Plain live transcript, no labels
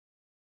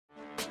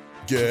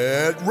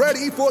Get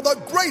ready for the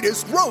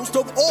greatest roast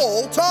of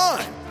all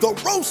time, the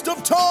Roast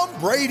of Tom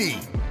Brady,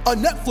 a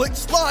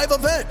Netflix live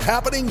event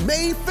happening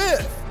May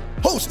 5th.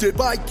 Hosted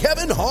by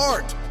Kevin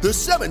Hart, the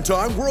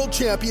 7-time world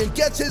champion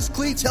gets his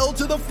cleats held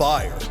to the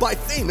fire by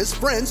famous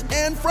friends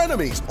and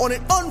frenemies on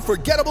an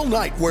unforgettable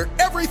night where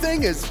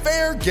everything is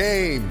fair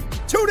game.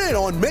 Tune in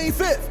on May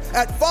 5th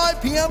at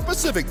 5 p.m.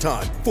 Pacific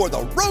time for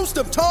the Roast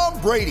of Tom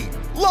Brady,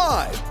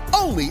 live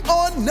only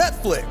on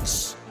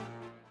Netflix.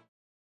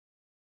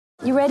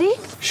 You ready?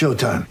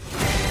 Showtime.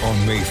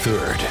 On May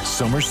 3rd,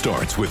 summer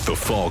starts with The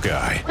Fall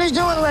Guy. Let's do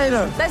it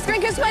later. Let's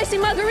drink a spicy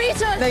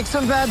margarita. Make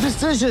some bad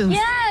decisions.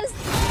 Yes!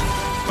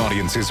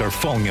 Audiences are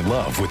falling in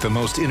love with the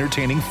most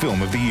entertaining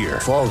film of the year.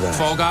 Fall Guy.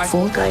 Fall Guy?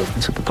 Fall guy.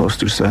 That's what the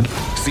poster said.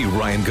 See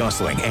Ryan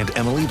Gosling and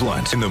Emily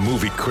Blunt in the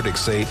movie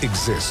critics say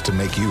exists to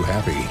make you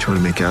happy. Trying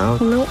to make it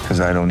out? Nope. Because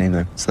I don't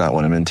either. It's not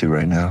what I'm into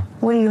right now.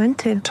 What are you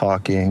into?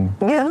 Talking.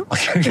 Yeah.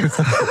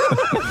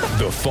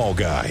 The Fall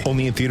Guy.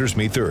 Only in theaters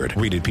May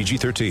 3rd. Rated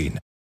PG-13.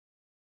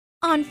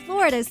 On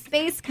Florida's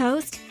Space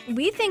Coast,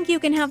 we think you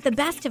can have the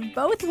best of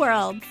both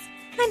worlds.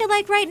 Kind of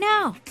like right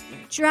now.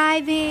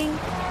 Driving,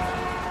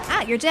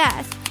 at your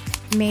desk,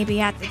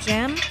 maybe at the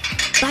gym,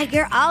 but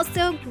you're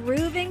also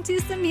grooving to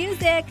some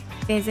music.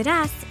 Visit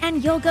us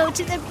and you'll go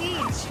to the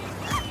beach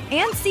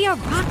and see a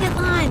rocket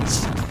launch.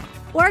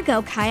 Or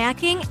go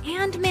kayaking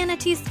and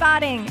manatee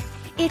spotting.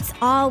 It's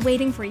all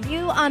waiting for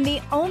you on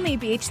the only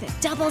beach that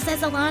doubles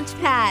as a launch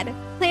pad.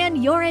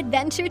 Plan your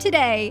adventure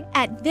today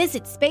at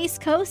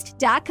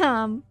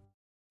visitspacecoast.com.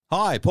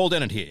 Hi, Paul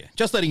Dennett here.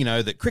 Just letting you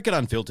know that Cricket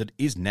Unfiltered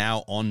is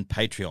now on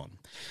Patreon.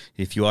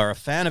 If you are a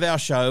fan of our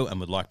show and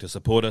would like to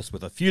support us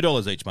with a few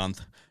dollars each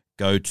month,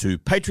 go to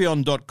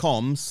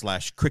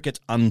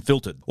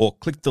patreon.com/cricketunfiltered or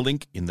click the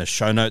link in the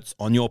show notes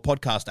on your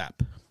podcast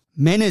app.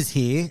 Menas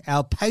here.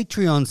 Our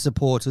Patreon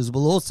supporters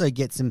will also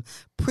get some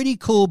pretty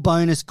cool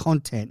bonus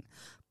content.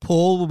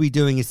 Paul will be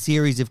doing a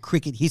series of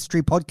cricket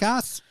history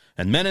podcasts.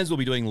 And Menas will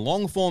be doing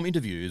long-form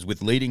interviews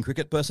with leading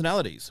cricket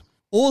personalities.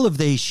 All of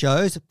these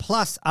shows,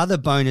 plus other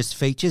bonus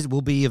features,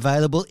 will be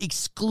available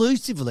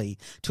exclusively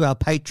to our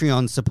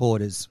Patreon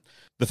supporters.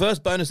 The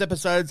first bonus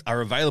episodes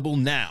are available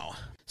now.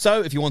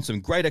 So if you want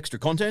some great extra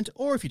content,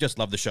 or if you just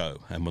love the show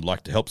and would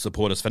like to help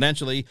support us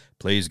financially,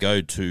 please go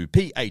to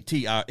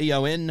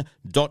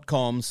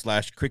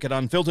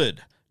patreon.com/cricketunfiltered.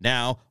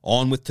 Now,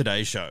 on with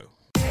today's show.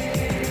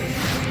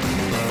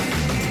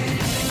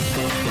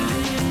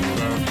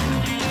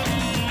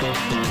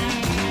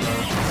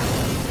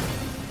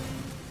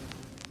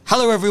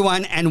 Hello,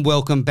 everyone, and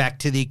welcome back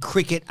to the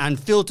Cricket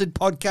Unfiltered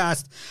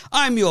podcast.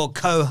 I'm your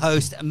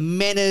co-host,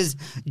 Menas.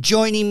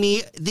 Joining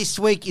me this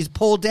week is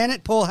Paul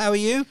Dennett. Paul, how are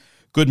you?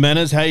 Good,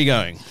 Menas. How are you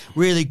going?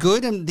 Really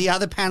good. And the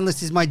other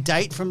panellist is my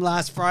date from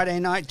last Friday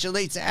night,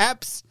 Jaleesa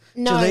Apps.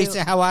 No.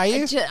 Jaleesa, how are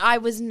you? I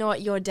was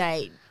not your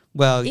date.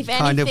 Well, you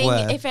kind of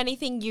were. If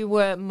anything, you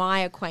were my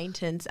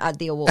acquaintance at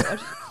the award.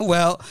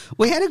 Well,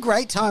 we had a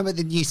great time at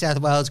the New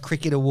South Wales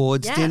Cricket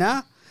Awards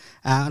dinner.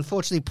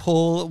 Unfortunately,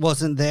 Paul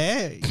wasn't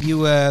there. You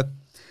were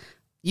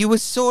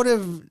sort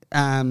of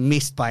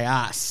missed by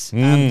us.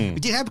 We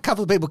did have a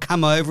couple of people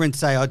come over and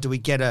say, do we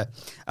get a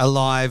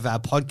live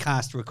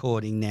podcast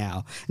recording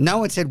now? No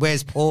one said,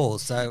 where's Paul?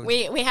 So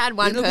we had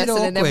one person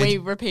and then we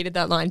repeated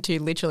that line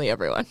to literally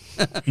everyone.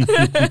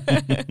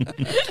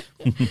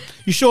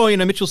 You sure,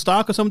 Mitchell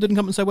Stark or someone didn't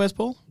come and say, where's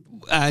Paul?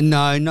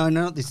 No,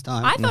 not this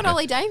time. I thought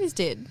Ollie Davies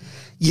did.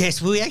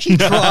 Yes, we actually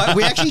tried.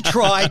 We actually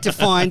tried to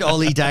find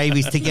Ollie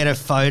Davies to get a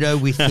photo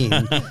with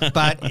him,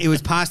 but it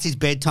was past his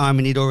bedtime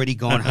and he'd already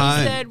gone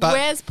home. He said,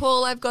 "Where's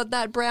Paul? I've got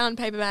that brown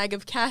paper bag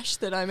of cash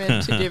that I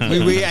meant to give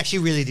him." We actually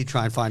really did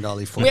try and find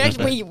Ollie for him. I'm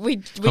pretty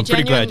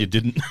glad you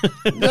didn't.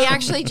 We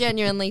actually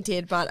genuinely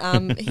did, but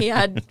he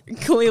had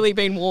clearly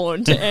been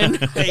warned, and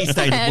he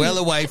stayed well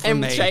away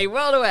from me. And stayed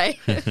well away.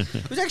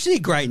 It was actually a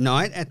great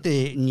night at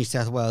the New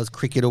South Wales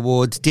Cricket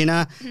Awards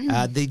dinner.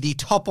 The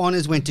top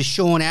honours went to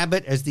Sean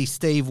Abbott as the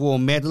Steve Waugh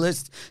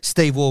medalist.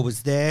 Steve Waugh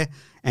was there,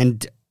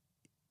 and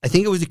I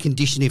think it was a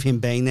condition of him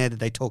being there that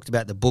they talked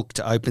about the book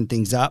to open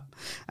things up,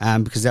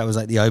 because that was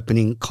like the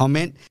opening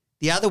comment.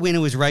 The other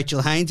winner was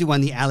Rachel Haynes, who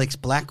won the Alex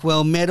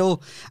Blackwell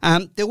medal.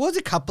 There was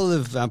a couple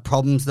of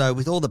problems, though,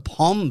 with all the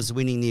Poms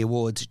winning the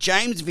awards.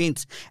 James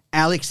Vince,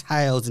 Alex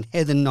Hales and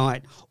Heather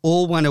Knight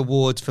all won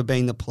awards for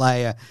being the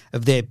player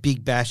of their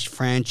Big Bash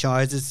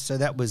franchises, so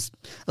that was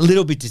a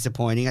little bit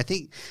disappointing. I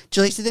think,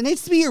 Jaleesa, there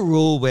needs to be a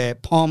rule where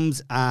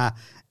Poms are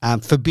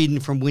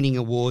forbidden from winning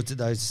awards at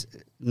those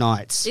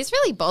nights. This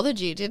really bothered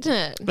you, didn't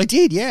it? I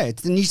did, yeah.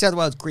 It's the New South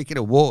Wales Cricket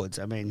Awards.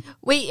 I mean,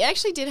 we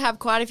actually did have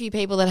quite a few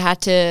people that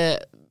had to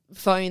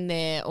phone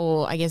their,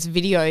 or I guess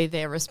video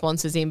their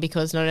responses in,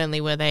 because not only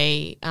were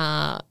they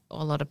a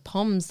lot of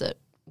Poms that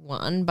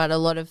won, but a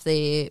lot of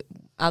the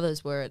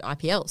others were at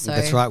IPL. So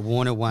that's right.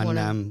 Warner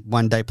won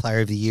One Day Player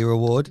of the Year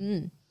award.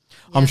 Yeah,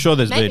 I'm sure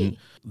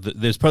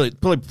there's probably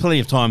plenty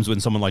of times when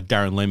someone like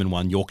Darren Lehmann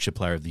won Yorkshire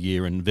Player of the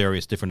Year and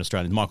various different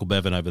Australians. Michael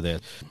Bevan over there.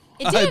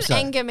 It didn't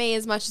anger me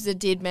as much as it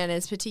did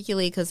Menas,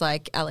 particularly because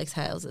like Alex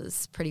Hales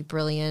is pretty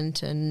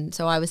brilliant, and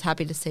so I was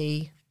happy to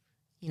see,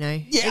 You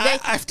know, Yeah,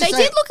 I have to they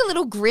say- did look a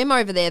little grim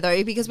over there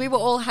though, because we were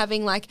all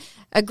having like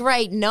a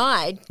great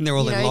night. And they're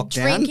all you in know,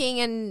 lockdown. drinking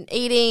and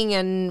eating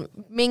and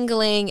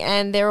mingling,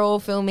 and they're all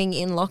filming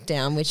in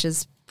lockdown, which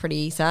is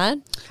pretty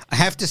sad. I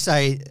have to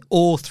say,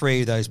 all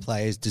three of those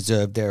players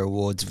deserve their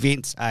awards.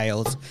 Vince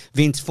Ailes,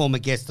 former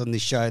guest on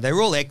this show, they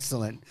were all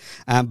excellent.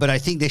 But I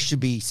think there should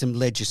be some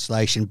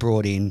legislation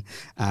brought in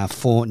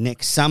for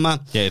next summer.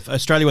 Yeah, if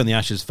Australia won the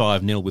Ashes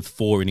 5-0 with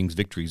 4 innings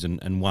victories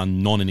and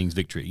one non-innings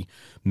victory,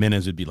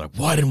 Menez would be like,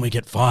 why didn't we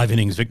get 5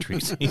 innings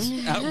victories?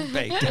 That would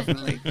be,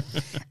 definitely.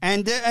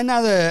 And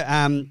another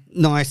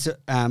nice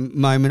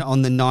moment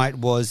on the night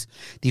was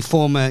the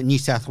former New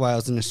South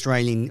Wales and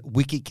Australian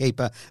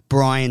wicketkeeper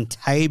Brian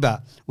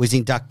Tabor was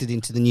inducted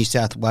into the New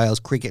South Wales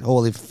Cricket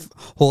Hall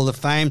of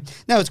Fame.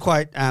 That was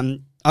quite...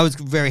 I was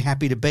very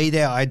happy to be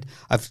there.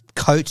 I've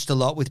coached a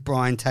lot with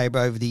Brian Tabor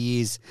over the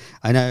years.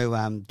 I know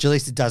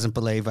Jaleesa doesn't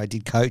believe I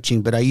did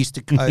coaching, but I used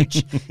to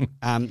coach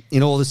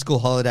in all the school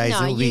holidays. No,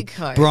 It would you be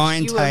coached.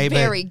 Brian You Tabor.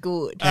 were very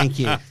good. Thank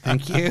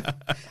you.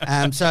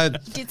 So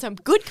You did some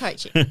good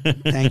coaching.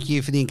 thank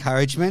you for the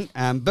encouragement.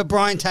 But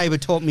Brian Tabor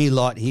taught me a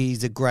lot.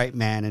 He's a great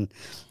man, and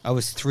I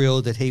was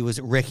thrilled that he was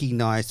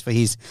recognised for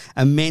his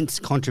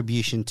immense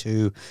contribution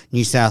to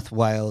New South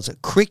Wales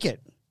cricket.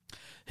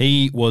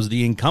 He was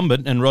the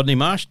incumbent, and Rodney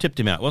Marsh tipped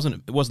him out,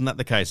 wasn't it? Wasn't that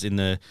the case in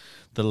the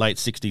late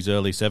 60s,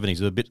 early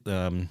 70s? A bit.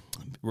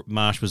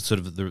 Marsh was sort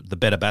of the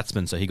better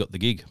batsman, so he got the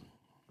gig.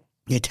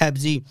 Yeah,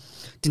 Tabsy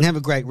didn't have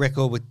a great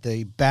record with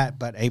the bat,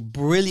 but a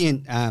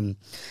brilliant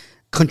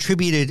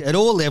contributed at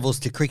all levels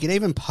to cricket,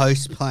 even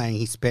post-playing.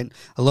 He spent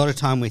a lot of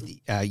time with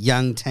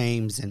young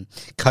teams and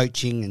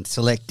coaching and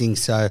selecting,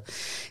 so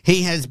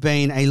he has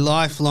been a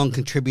lifelong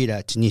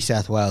contributor to New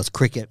South Wales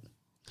cricket.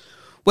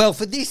 Well,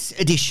 for this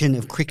edition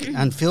of Cricket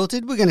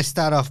Unfiltered, we're going to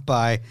start off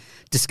by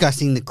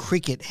discussing the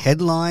cricket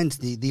headlines.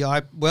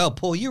 Well,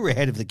 Paul, you were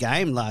ahead of the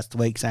game last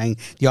week saying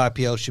the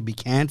IPL should be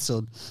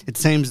cancelled. It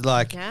seems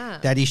like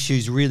that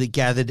issue's really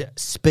gathered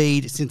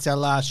speed since our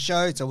last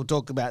show, so we'll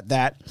talk about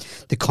that,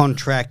 the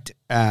contracts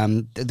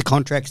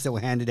that were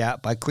handed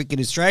out by Cricket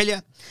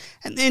Australia.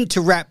 And then to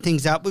wrap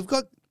things up, we've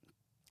got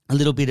a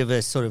little bit of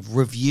a sort of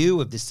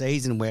review of the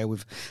season where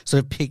we've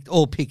sort of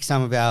picked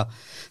some of our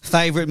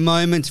favourite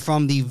moments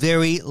from the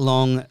very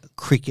long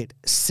cricket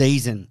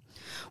season.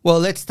 Well,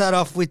 let's start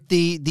off with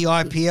the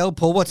IPL.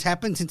 Paul, what's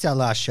happened since our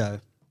last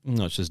show?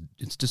 No, it's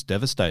just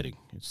devastating.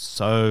 It's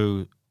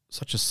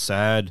such a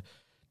sad,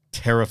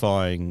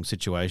 terrifying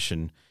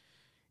situation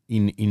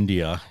in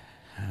India.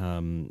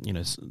 Some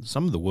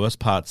of the worst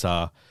parts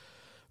are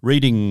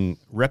reading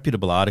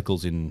reputable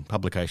articles in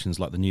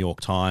publications like the New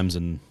York Times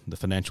and the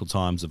Financial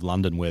Times of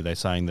London, where they're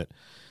saying that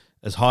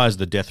as high as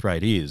the death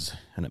rate is,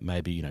 and it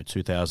may be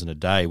 2,000 a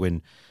day,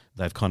 when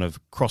they've kind of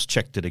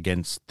cross-checked it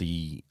against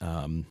the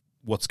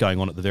what's going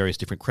on at the various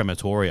different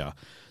crematoria,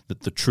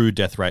 that the true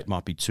death rate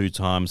might be 2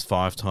 times,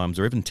 5 times,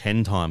 or even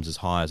 10 times as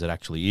high as it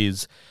actually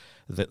is.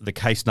 The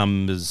case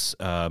numbers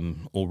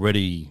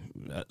already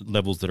at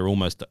levels that are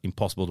almost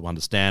impossible to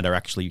understand are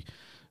actually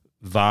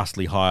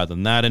vastly higher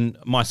than that. And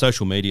my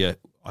social media,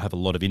 I have a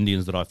lot of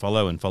Indians that I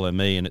follow and follow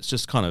me, and it's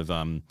just kind of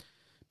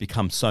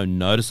become so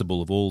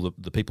noticeable of all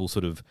the people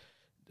sort of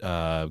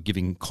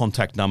giving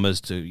contact numbers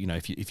to,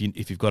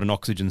 if you've got an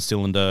oxygen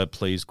cylinder,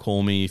 please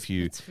call me.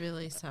 It's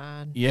really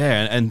sad.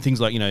 Yeah, and things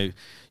like,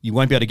 you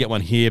won't be able to get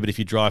one here, but if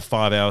you drive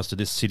 5 hours to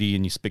this city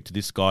and you speak to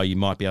this guy, you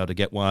might be able to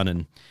get one.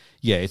 And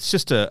yeah, it's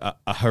just a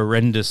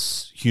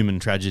horrendous human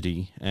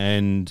tragedy,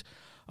 and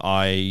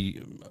I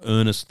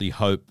earnestly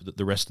hope that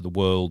the rest of the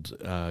world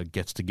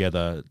gets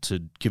together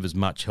to give as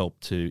much help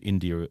to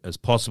India as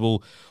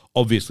possible.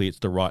 Obviously, it's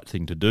the right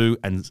thing to do,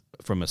 and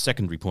from a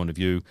secondary point of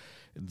view,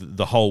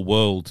 the whole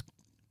world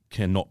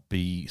cannot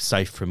be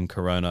safe from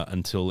corona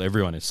until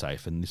everyone is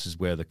safe, and this is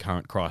where the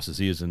current crisis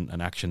is,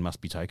 and action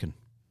must be taken.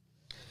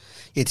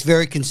 It's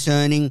very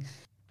concerning.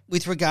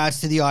 With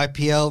regards to the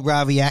IPL,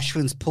 Ravi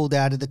Ashwin's pulled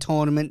out of the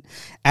tournament.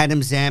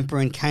 Adam Zampa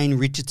and Kane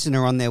Richardson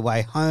are on their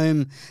way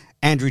home.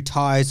 Andrew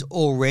Tyer's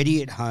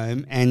already at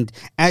home, and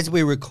as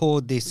we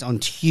record this on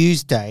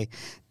Tuesday,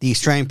 the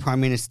Australian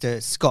Prime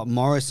Minister Scott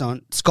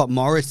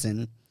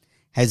Morrison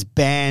has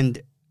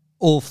banned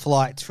all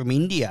flights from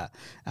India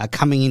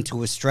coming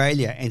into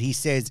Australia, and he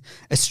says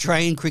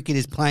Australian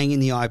cricketers playing in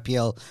the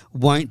IPL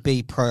won't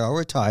be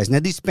prioritised. Now,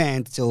 this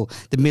ban's till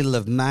the middle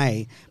of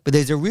May, but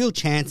there's a real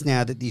chance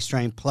now that the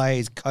Australian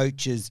players,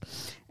 coaches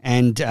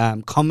and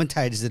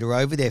commentators that are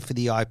over there for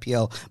the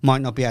IPL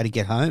might not be able to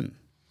get home.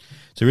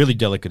 It's a really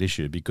delicate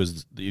issue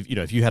because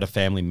if you had a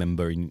family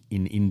member in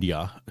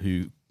India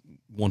who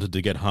wanted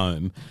to get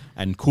home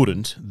and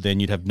couldn't, then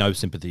you'd have no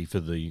sympathy for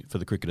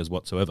the cricketers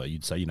whatsoever.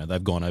 You'd say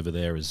they've gone over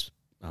there as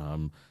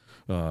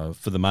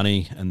for the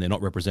money and they're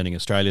not representing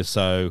Australia.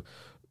 So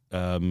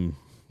even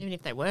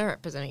if they were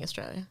representing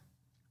Australia,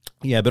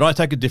 yeah. But I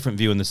take a different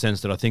view in the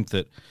sense that I think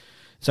that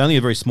it's only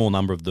a very small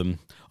number of them.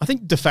 I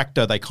think de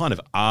facto they kind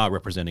of are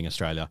representing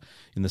Australia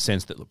in the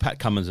sense that Pat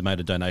Cummins has made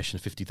a donation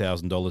of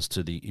 $50,000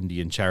 to the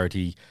Indian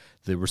charity.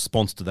 The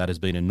response to that has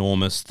been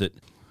enormous. That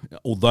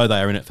although they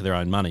are in it for their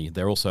own money,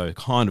 they're also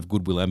kind of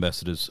goodwill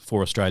ambassadors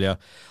for Australia.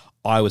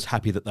 I was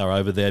happy that they were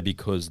over there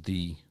because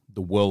the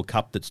World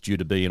Cup that's due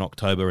to be in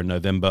October and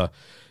November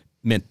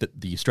meant that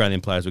the Australian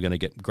players were going to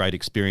get great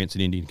experience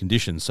in Indian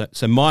conditions.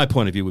 So my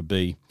point of view would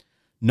be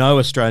no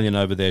Australian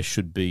over there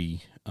should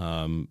be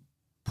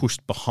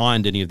pushed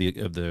behind any of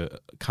the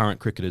current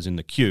cricketers in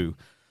the queue.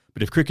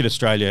 But if Cricket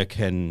Australia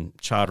can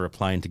charter a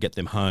plane to get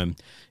them home,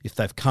 if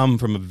they've come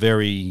from a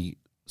very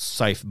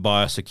safe,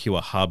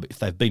 biosecure hub, if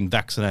they've been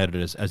vaccinated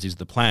as is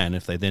the plan,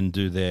 if they then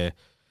do their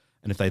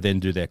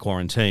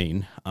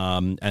quarantine,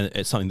 and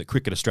it's something that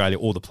Cricket Australia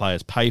or the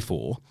players pay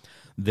for,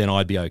 then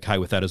I'd be okay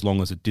with that as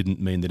long as it didn't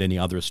mean that any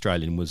other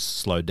Australian was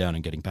slowed down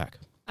in getting back.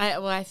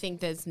 I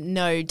think there's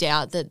no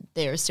doubt that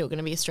there are still going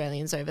to be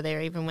Australians over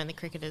there, even when the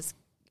cricketers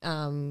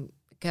come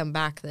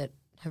back, that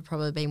have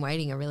probably been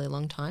waiting a really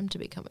long time to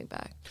be coming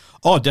back.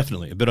 Oh,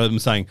 definitely. But I'm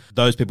saying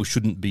those people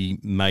shouldn't be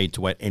made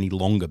to wait any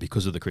longer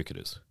because of the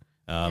cricketers.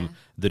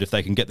 That if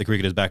they can get the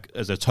cricketers back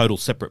as a total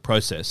separate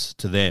process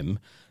to them,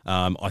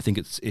 I think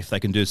it's if they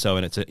can do so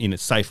and it's in a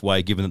safe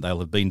way, given that they'll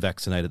have been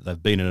vaccinated,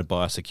 they've been in a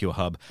biosecure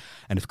hub,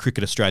 and if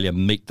Cricket Australia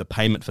meet the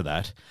payment for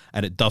that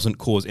and it doesn't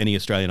cause any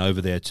Australian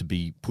over there to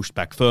be pushed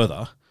back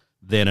further,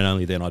 then and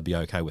only then I'd be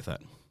okay with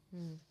that.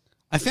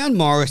 I found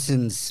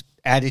Morrison's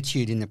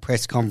attitude in the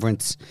press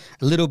conference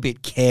a little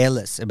bit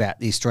careless about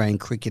the Australian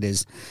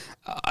cricketers.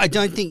 I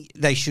don't think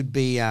they should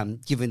be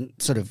given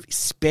sort of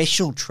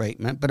special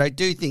treatment, but I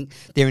do think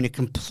they're in a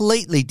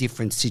completely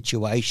different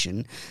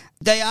situation.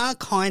 They are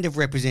kind of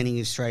representing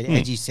Australia,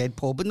 as you said,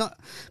 Paul, but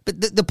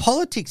the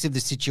politics of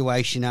the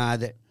situation are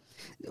that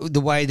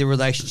the way the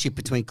relationship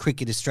between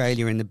Cricket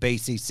Australia and the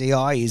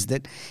BCCI is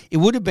that it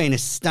would have been a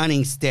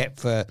stunning step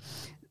for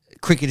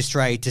Cricket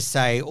Australia to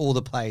say all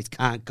the players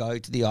can't go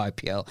to the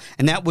IPL,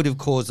 and that would have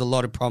caused a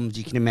lot of problems,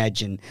 you can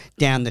imagine,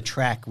 down the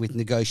track with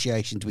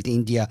negotiations with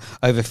India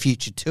over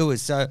future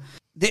tours. So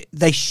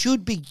they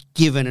should be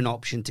given an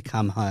option to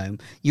come home.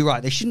 You're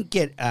right, they shouldn't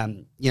get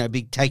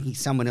be taking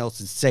someone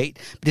else's seat,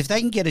 but if they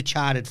can get a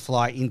chartered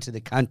flight into the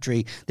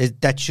country,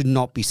 that should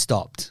not be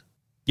stopped.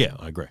 Yeah,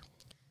 I agree.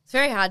 It's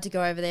very hard to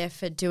go over there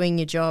for doing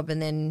your job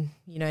and then,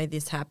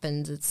 this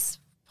happens. It's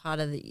part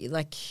of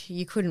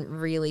you couldn't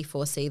really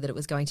foresee that it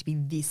was going to be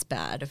this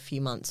bad a few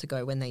months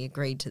ago when they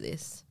agreed to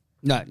this.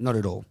 No, not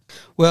at all.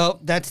 Well,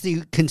 that's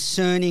the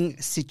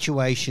concerning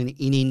situation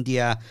in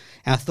India.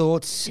 Our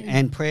thoughts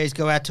and prayers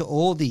go out to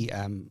all the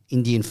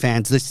Indian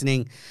fans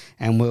listening,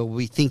 and we'll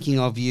be thinking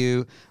of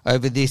you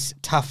over this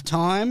tough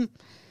time.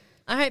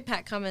 I hope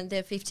Pat Cummins,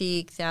 their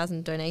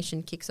 50,000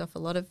 donation, kicks off a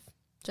lot of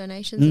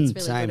donations. It's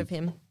really same. good of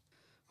him.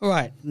 All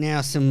right,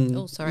 now some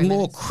more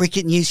Menace.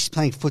 cricket news. She's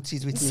playing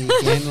footsies with me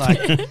again, like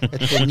at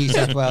the New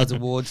South Wales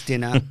Awards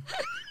dinner.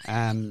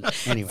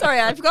 Anyway. Sorry,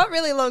 I've got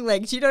really long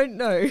legs. You don't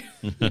know.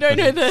 You don't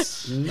know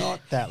the... Not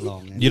that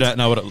long. You don't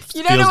know what it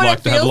feels know what like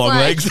it to have feels long like.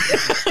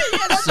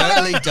 legs.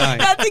 Certainly don't.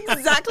 That's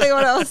exactly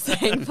what I was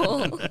saying,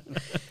 Paul.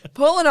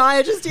 Paul and I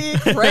are just here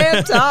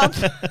cramped up.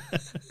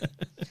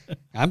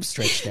 I'm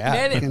stretched out.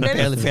 I can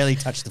Menace- barely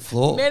touch the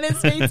floor.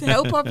 Menace needs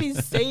help off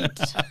his seat.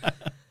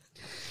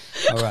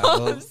 All right,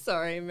 well, I'm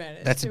sorry,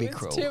 Menace. that's a bit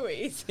It was cruel. too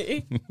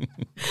easy.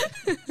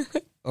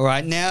 all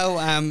right, now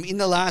in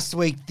the last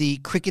week, the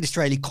Cricket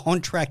Australia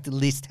contract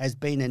list has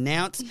been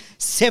announced.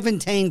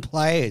 17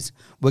 players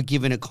were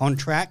given a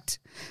contract.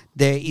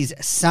 There is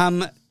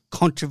some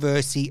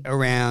controversy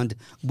around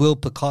Will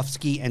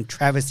Pucovski and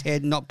Travis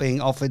Head not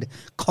being offered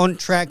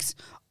contracts.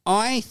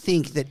 I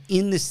think that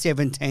in the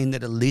 17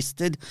 that are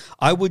listed,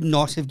 I would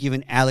not have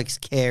given Alex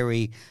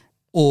Carey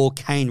or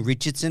Kane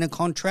Richardson a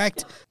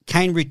contract.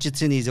 Kane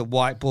Richardson is a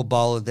white ball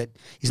bowler that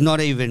is not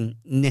even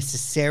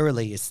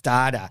necessarily a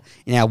starter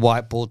in our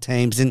white ball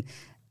teams. And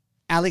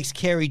Alex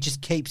Carey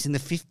just keeps in the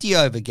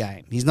 50-over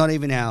game. He's not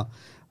even our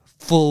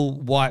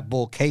full white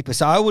ball keeper.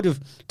 So I would have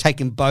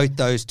taken both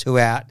those two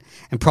out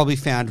and probably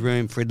found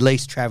room for at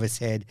least Travis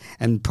Head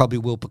and probably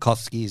Will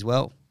Pucovski as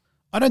well.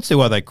 I don't see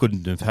why they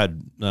couldn't have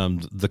had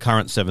the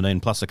current 17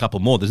 plus a couple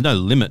more. There's no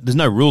limit. There's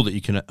no rule that you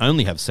can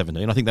only have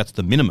 17. I think that's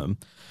the minimum.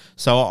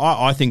 So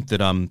I think that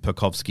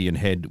Pucovski and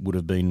Head would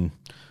have been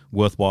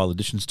worthwhile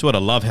additions to it. I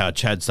love how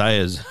Chad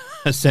Sayers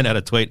has sent out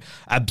a tweet,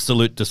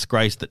 absolute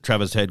disgrace that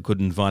Travis Head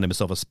couldn't find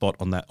himself a spot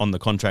on the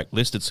contract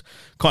list. It's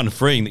kind of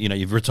freeing that,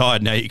 you've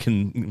retired now, you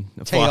can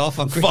fire up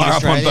on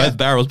both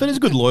barrels, but it's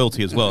good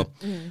loyalty as well.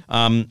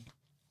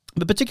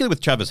 But particularly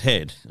with Travis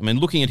Head,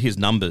 looking at his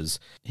numbers,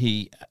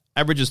 he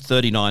averages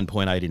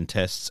 39.8 in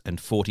tests and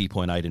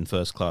 40.8 in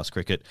first-class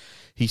cricket.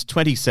 He's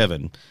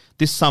 27.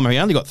 This summer, he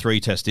only got 3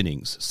 test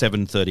innings,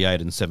 7, 38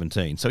 and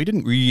 17, so he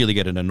didn't really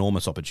get an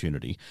enormous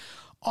opportunity.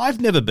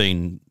 I've never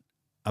been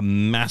a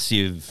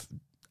massive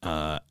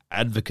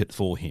advocate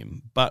for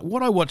him, but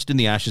what I watched in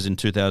the Ashes in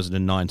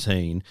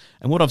 2019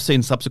 and what I've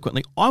seen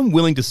subsequently, I'm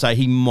willing to say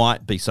he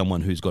might be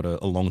someone who's got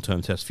a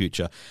long-term test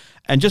future.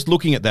 And just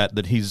looking at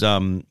that he's,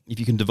 if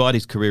you can divide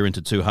his career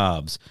into two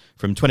halves,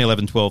 from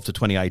 2011-12 to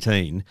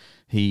 2018,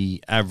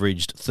 he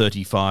averaged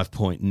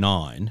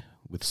 35.9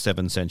 with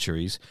 7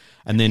 centuries.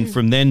 And then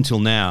from then till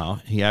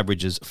now, he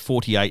averages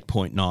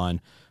 48.9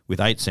 with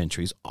 8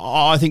 centuries.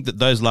 I think that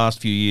those last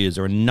few years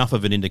are enough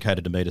of an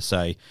indicator to me to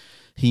say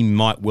he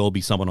might well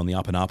be someone on the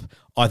up and up.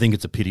 I think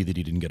it's a pity that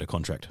he didn't get a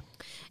contract.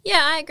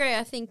 Yeah, I agree.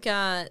 I think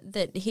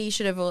that he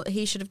should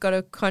have got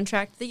a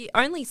contract. The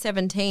only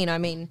 17. I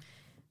mean,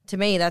 to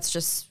me, that's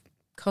just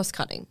cost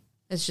cutting.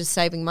 It's just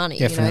saving money,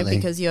 Definitely.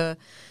 because you're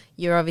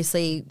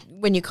obviously,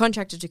 when you're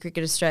contracted to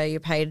Cricket Australia, you're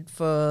paid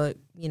for,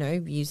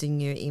 using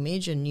your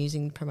image and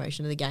using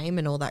promotion of the game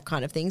and all that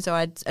kind of thing. So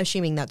I'm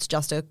assuming that's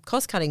just a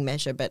cost cutting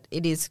measure, but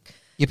it is.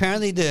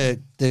 Apparently,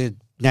 the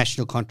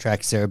national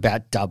contracts are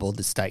about double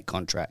the state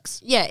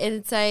contracts. Yeah,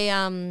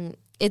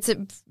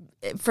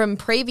 from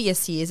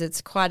previous years,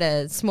 it's quite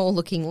a small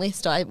looking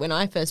list. When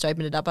I first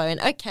opened it up, I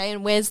went, okay,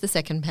 and where's the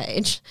second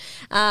page?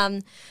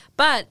 The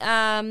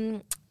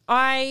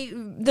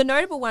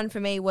notable one for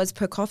me was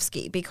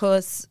Pucovski,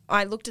 because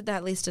I looked at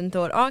that list and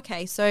thought,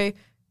 okay, so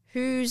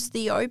who's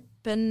the other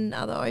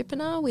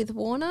opener with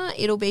Warner?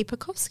 It'll be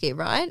Pucovski,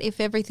 right?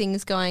 If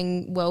everything's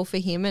going well for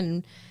him,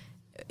 and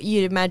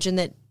you'd imagine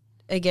that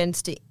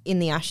in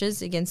the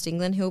Ashes against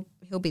England, he'll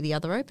be the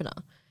other opener.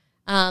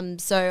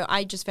 So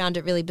I just found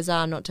it really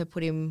bizarre not to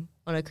put him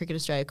on a Cricket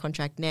Australia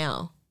contract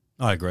now.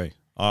 I agree.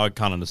 I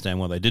can't understand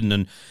why they didn't.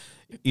 And,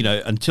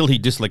 until he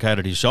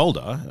dislocated his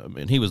shoulder, I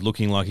mean, he was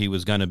looking like he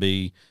was going to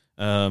be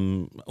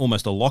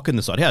almost a lock in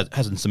the side. He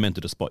hasn't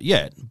cemented a spot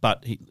yet,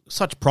 but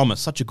such promise,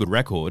 such a good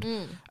record. So,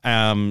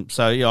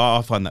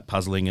 I find that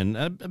puzzling and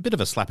a bit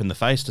of a slap in the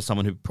face to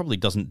someone who probably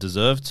doesn't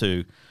deserve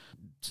to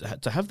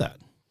have that.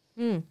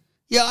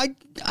 Yeah,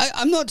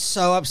 I'm not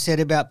so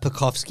upset about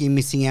Pucovski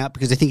missing out,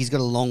 because I think he's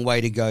got a long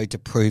way to go to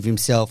prove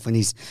himself, and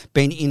he's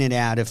been in and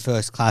out of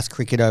first-class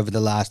cricket over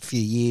the last few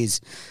years.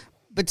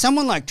 But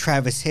someone like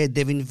Travis Head,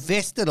 they've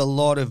invested a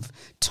lot of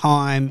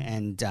time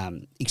and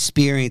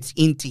experience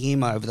into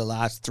him over the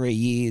last 3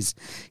 years.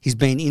 He's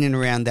been in and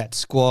around that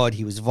squad.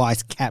 He was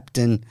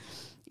vice-captain.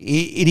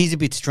 It is a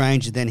bit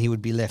strange that then he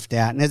would be left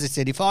out. And as I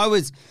said, if I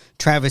was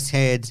Travis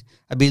Head,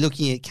 I'd be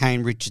looking at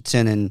Kane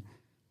Richardson and,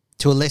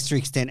 to a lesser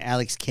extent,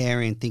 Alex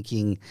Carey, and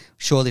thinking,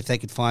 surely if they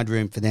could find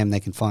room for them, they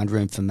can find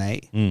room for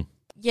me.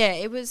 Yeah,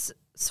 it was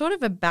sort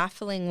of a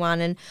baffling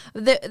one. And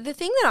the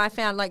thing that I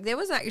found, there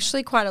was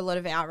actually quite a lot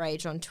of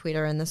outrage on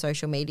Twitter and the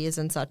social medias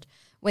and such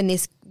when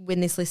this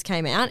list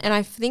came out. And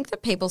I think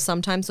that people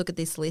sometimes look at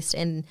this list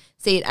and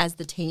see it as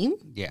the team.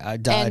 Yeah, I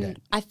don't. And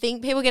I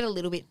think people get a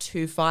little bit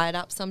too fired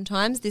up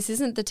sometimes. This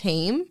isn't the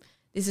team.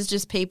 This is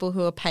just people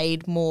who are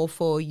paid more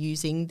for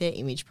using their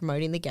image,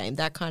 promoting the game,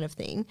 that kind of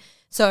thing.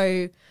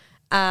 So...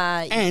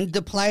 and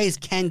the players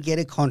can get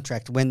a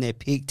contract when they're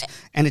picked,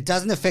 and it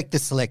doesn't affect the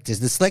selectors.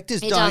 The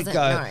selectors don't go,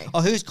 no.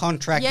 oh, who's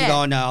contracted? Yeah.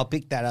 Oh, no, I'll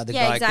pick that other guy.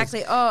 Yeah,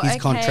 exactly. Oh, he's okay,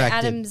 contracted.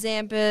 Adam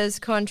Zampa's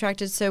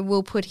contracted, so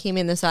we'll put him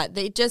in the side.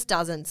 It just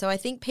doesn't. So I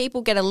think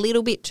people get a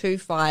little bit too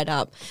fired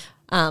up.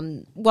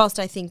 Whilst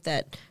I think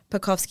that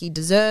Pucovski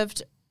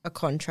deserved a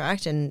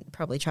contract, and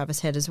probably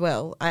Travis Head as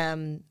well,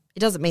 it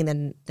doesn't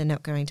mean they're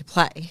not going to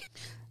play.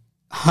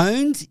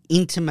 Holmes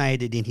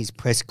intimated in his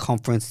press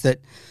conference that,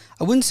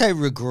 I wouldn't say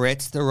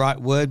regret's the right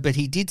word, but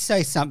he did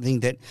say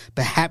something that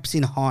perhaps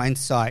in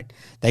hindsight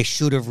they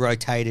should have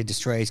rotated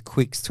Australia's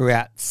quicks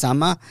throughout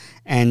summer.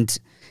 And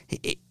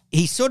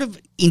he sort of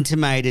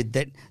intimated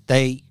that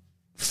they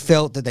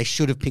felt that they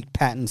should have picked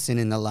Pattinson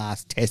in the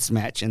last test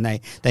match, and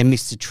they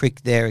missed a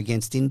trick there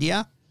against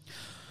India.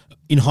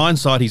 In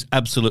hindsight, he's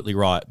absolutely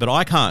right, but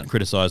I can't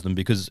criticise them,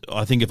 because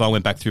I think if I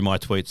went back through my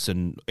tweets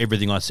and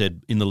everything I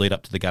said in the lead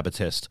up to the Gabba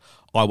test,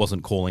 I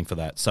wasn't calling for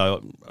that.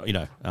 So,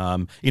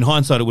 in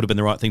hindsight, it would have been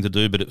the right thing to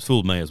do, but it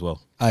fooled me as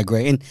well. I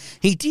agree. And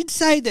he did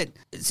say that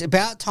it's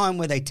about time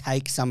where they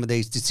take some of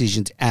these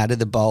decisions out of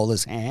the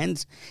bowler's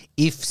hands.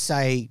 If,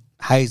 say,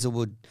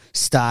 Hazelwood,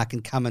 Stark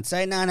can come and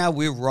say, no,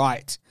 we're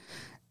right,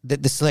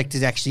 that the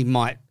selectors actually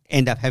might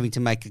end up having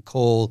to make a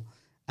call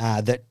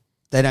that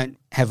they don't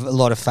have a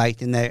lot of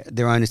faith in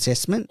their own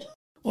assessment.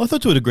 Well, I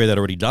thought to a degree they'd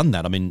already done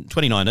that. I mean,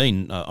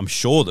 2019, I'm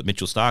sure that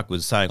Mitchell Stark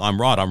was saying, I'm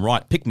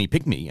right, pick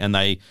me, and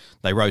they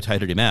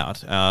rotated him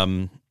out.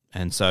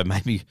 And so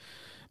maybe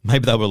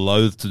they were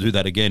loath to do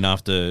that again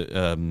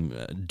after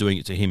doing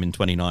it to him in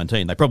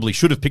 2019. They probably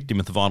should have picked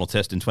him at the final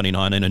test in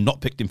 2019 and not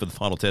picked him for the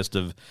final test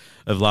of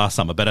last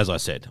summer. But as I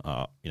said,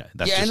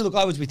 that's and look,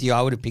 I was with you.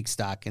 I would have picked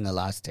Stark in the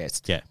last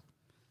test. Yeah.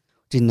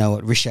 Didn't know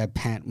what Rishabh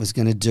Pant was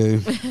going to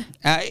do.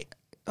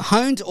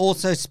 Holmes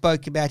also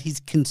spoke about his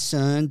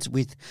concerns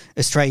with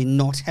Australia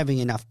not having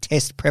enough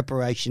test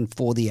preparation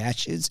for the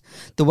Ashes.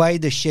 The way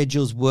the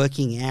schedule's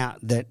working out,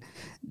 that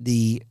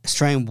the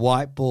Australian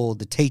white ball,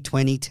 the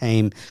T20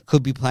 team,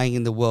 could be playing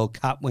in the World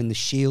Cup when the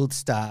Shield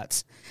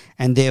starts.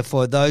 And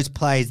therefore, those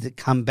players that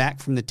come back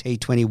from the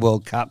T20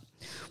 World Cup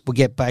will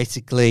get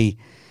basically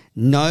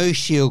no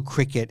Shield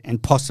cricket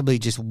and possibly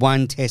just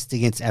one test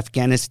against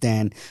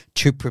Afghanistan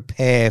to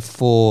prepare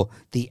for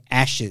the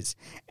Ashes.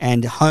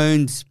 And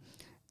Holmes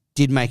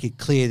did make it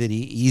clear that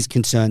he is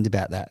concerned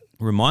about that.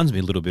 It reminds me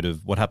a little bit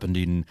of what happened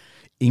in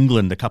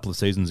England a couple of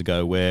seasons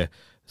ago, where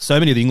so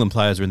many of the England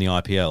players are in the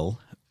IPL,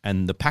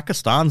 and the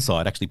Pakistan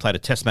side actually played a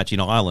test match in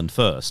Ireland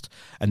first.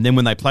 And then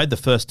when they played the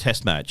first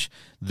test match,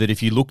 that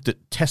if you looked at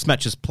test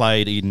matches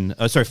played in,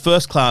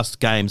 first-class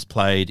games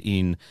played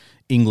in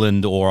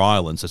England or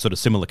Ireland, so sort of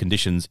similar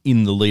conditions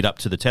in the lead up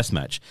to the test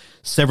match,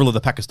 several of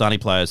the Pakistani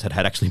players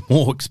had actually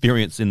more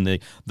experience in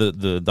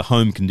the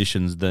home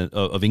conditions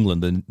of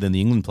England than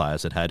the England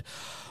players had had.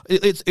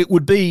 It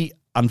would be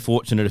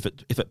unfortunate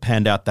if it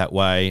panned out that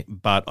way,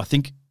 but I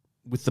think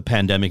with the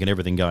pandemic and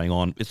everything going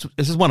on,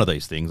 this is one of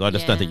these things. I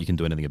just don't think you can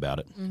do anything about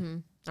it. Mm-hmm.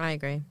 I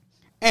agree.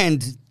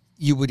 And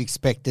you would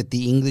expect that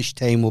the English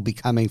team will be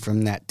coming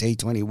from that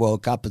T20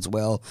 World Cup as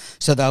well,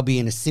 so they'll be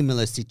in a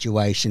similar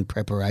situation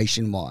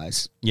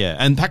preparation-wise. Yeah,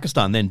 and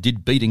Pakistan then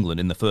did beat England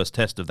in the first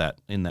test of that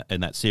in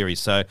that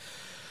series. So,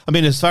 I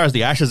mean, as far as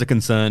the Ashes are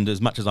concerned,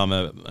 as much as I'm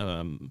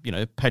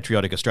a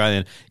patriotic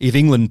Australian, if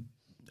England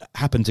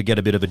happened to get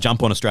a bit of a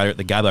jump on Australia at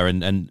the Gabba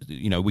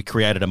and we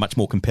created a much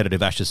more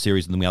competitive Ashes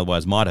series than we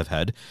otherwise might have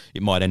had,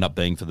 it might end up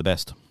being for the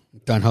best.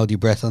 Don't hold your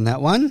breath on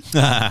that one.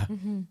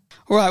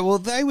 All right, well,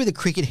 they were the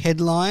cricket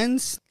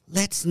headlines.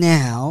 Let's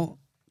now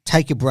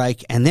take a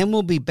break and then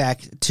we'll be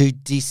back to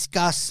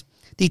discuss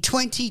the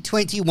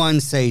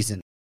 2021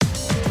 season.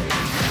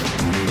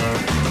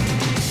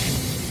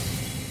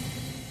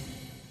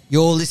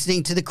 You're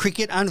listening to the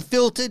Cricket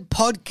Unfiltered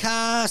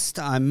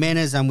podcast. I'm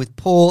Menas, I'm with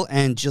Paul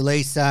and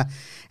Jaleesa,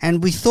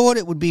 and we thought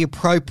it would be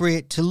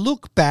appropriate to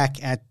look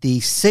back at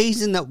the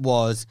season that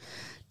was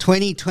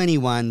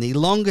 2021, the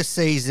longest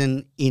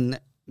season in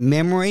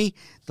memory,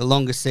 the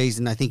longest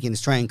season, I think, in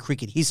Australian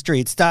cricket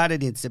history. It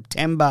started in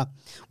September,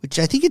 which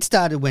I think it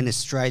started when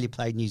Australia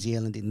played New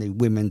Zealand in the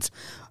women's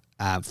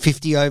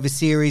 50-over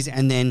series,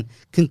 and then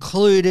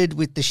concluded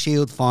with the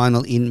Shield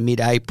final in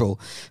mid-April.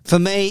 For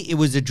me, it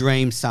was a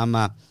dream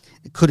summer.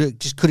 It could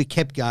have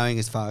kept going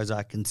as far as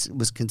I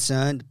was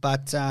concerned,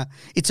 but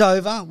it's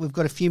over. We've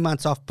got a few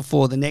months off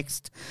before the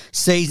next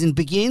season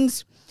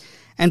begins.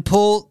 And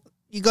Paul,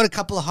 you got a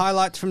couple of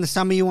highlights from the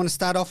summer you want to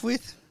start off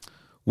with?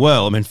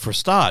 Well, I mean, for a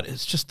start,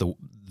 it's just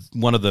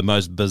one of the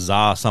most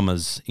bizarre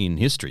summers in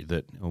history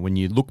that when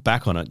you look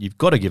back on it, you've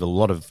got to give a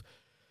lot of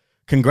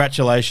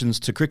congratulations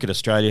to Cricket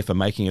Australia for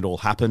making it all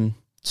happen,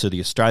 to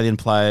the Australian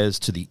players,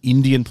 to the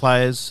Indian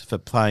players for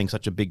playing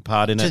such a big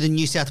part in it. To the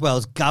New South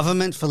Wales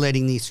government for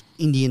letting this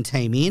Indian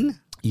team in.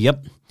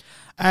 Yep.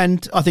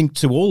 And I think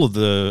to all of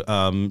the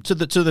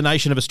to the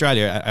nation of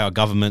Australia, our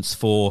governments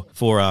for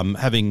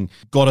having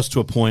got us to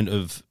a point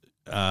of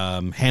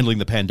handling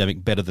the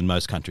pandemic better than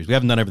most countries. We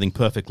haven't done everything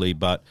perfectly,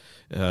 but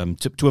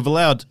to have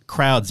allowed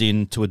crowds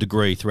in to a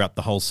degree throughout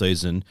the whole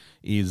season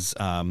is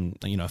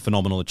a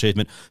phenomenal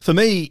achievement. For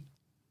me,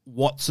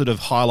 what sort of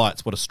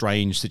highlights what a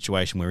strange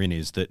situation we're in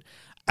is that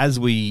as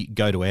we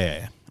go to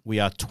air, we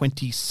are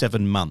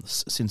 27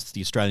 months since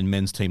the Australian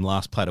men's team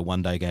last played a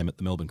one-day game at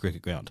the Melbourne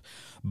Cricket Ground.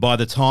 By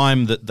the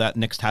time that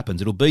next happens,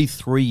 it'll be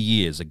 3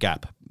 years, a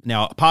gap.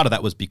 Now, part of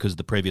that was because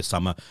the previous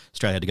summer,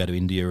 Australia had to go to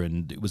India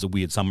and it was a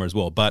weird summer as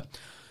well. But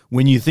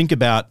when you think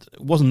about,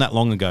 it wasn't that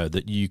long ago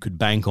that you could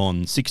bank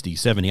on 60,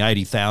 70,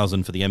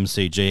 80,000 for the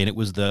MCG, and it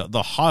was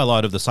the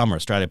highlight of the summer,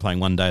 Australia playing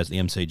one day as the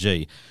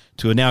MCG,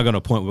 to now going to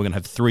a point where we're going to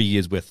have 3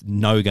 years with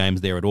no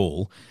games there at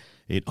all.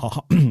 It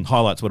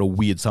highlights what a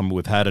weird summer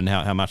we've had and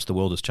how much the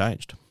world has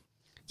changed.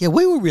 Yeah,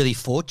 we were really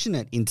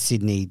fortunate in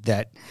Sydney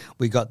that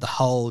we got the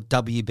whole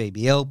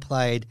WBBL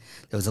played.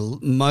 There was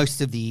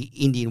most of the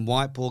Indian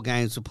white ball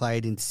games were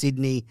played in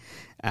Sydney.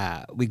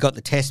 We got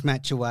the test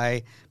match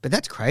away. But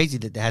that's crazy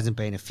that there hasn't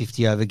been a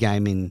 50-over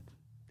game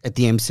at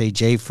the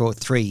MCG for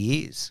 3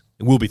 years.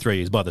 It will be 3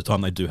 years by the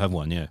time they do have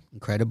one, yeah.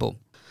 Incredible.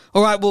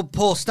 All right, well,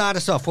 Paul, start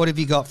us off. What have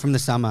you got from the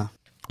summer?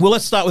 Well,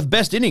 let's start with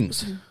best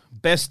innings.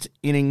 Best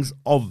innings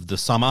of the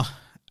summer.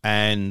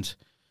 And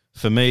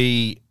for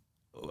me,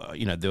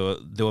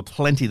 there were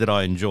plenty that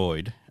I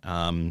enjoyed,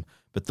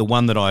 but the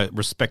one that I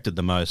respected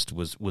the most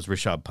was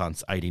Rishabh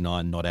Pant's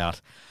 89 not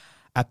out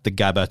at the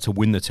Gabba to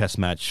win the Test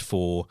match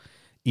for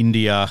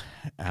India,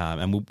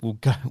 and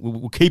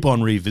we'll keep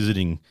on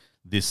revisiting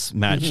this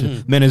match.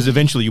 Menas,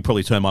 eventually you'll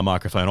probably turn my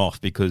microphone off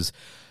because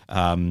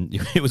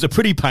it was a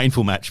pretty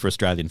painful match for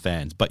Australian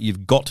fans. But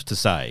you've got to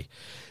say,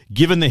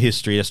 given the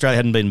history, Australia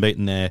hadn't been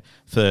beaten there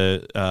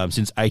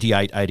since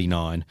 88,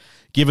 89.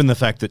 Given the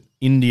fact that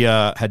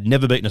India had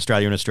never beaten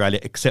Australia in Australia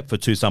except for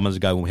 2 summers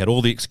ago when we had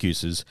all the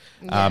excuses,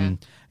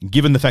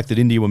 given the fact that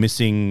India were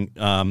missing,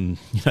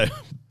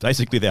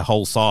 basically their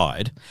whole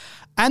side,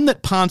 and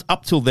that Pant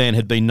up till then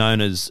had been known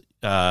as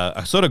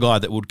a sort of guy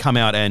that would come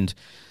out and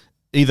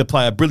either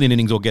play a brilliant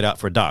innings or get out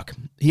for a duck.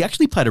 He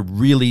actually played a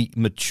really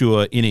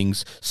mature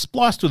innings,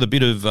 spliced with a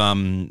bit of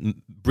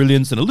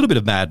brilliance and a little bit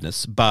of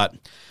madness, but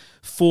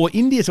for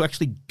India to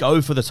actually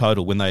go for the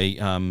total when they,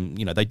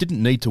 they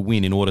didn't need to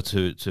win in order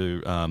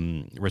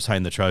to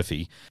retain the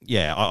trophy.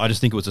 Yeah, I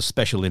just think it was a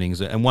special innings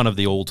and one of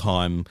the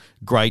all-time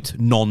great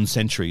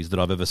non-centuries that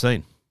I've ever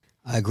seen.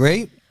 I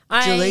agree.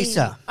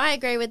 Jaleesa. I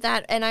agree with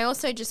that. And I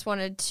also just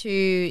wanted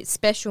to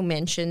special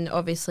mention,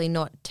 obviously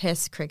not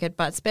Test cricket,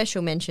 but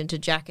special mention to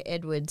Jack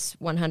Edwards'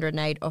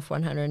 108 off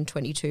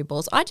 122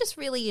 balls. I just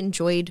really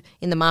enjoyed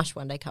in the Marsh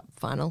One Day Cup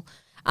final.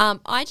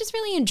 I just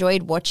really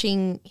enjoyed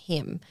watching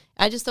him.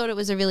 I just thought it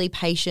was a really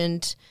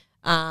patient,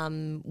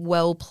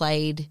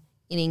 well-played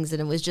innings,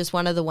 and it was just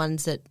one of the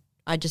ones that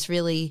I just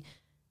really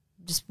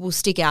just will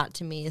stick out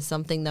to me as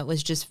something that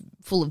was just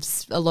full of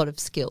a lot of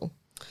skill.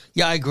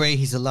 Yeah, I agree.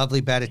 He's a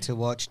lovely batter to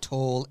watch,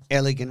 tall,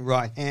 elegant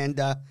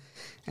right-hander,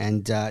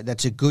 and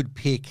that's a good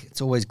pick.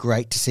 It's always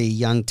great to see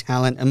young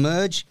talent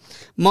emerge.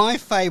 My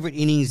favourite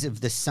innings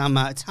of the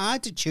summer, it's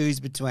hard to choose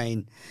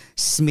between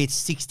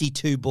Smith's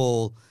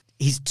 62-ball,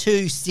 his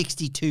two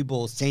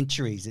 62-ball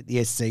centuries at the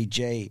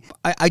SCG.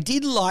 I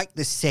did like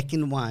the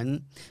second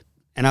one,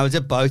 and I was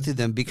at both of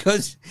them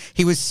because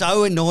he was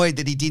so annoyed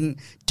that he didn't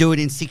do it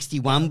in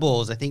 61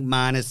 balls. I think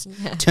Marnus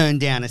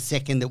turned down a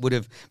second that would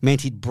have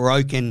meant he'd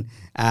broken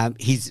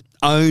his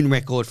own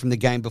record from the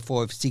game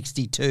before of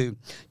 62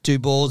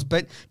 balls.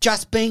 But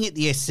just being at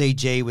the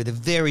SCG with a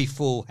very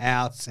full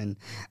house and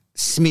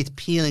Smith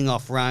peeling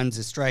off runs,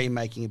 Australia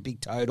making a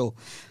big total,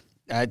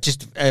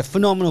 just a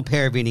phenomenal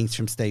pair of innings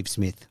from Steve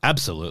Smith.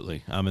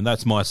 Absolutely. I mean,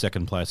 that's my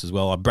second place as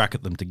well. I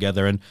bracket them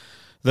together, and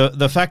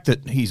the fact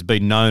that he's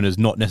been known as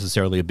not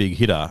necessarily a big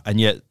hitter, and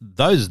yet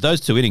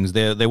those two innings,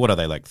 they're what are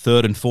they, like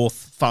third and fourth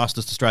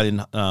fastest Australian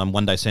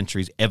one-day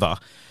centuries ever,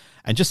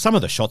 and just some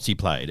of the shots he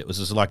played, it was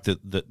just like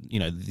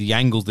the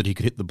angles that he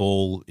could hit the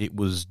ball, it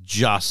was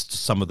just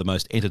some of the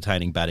most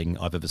entertaining batting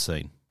I've ever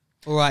seen.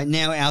 All right,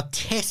 now our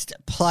test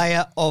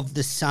player of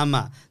the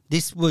summer.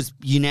 This was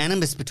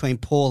unanimous between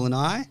Paul and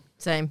I.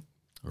 Same.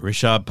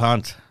 Rishabh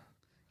Pant.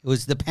 It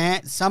was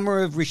the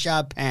summer of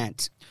Rishabh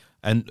Pant.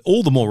 And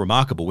all the more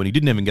remarkable when he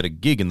didn't even get a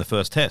gig in the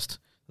first test.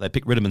 They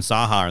picked Riddiman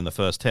Saha in the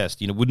first test.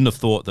 You know, wouldn't have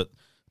thought that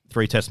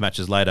 3 test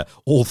matches later,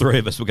 all three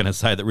of us were going to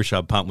say that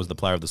Rishabh Pant was the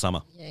player of the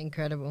summer. Yeah,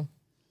 incredible.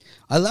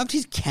 I loved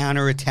his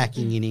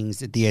counter-attacking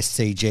innings at the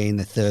SCG in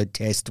the third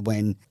test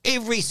when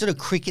every sort of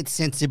cricket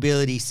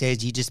sensibility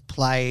says you just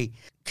play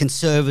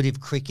conservative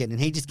cricket, and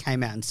he just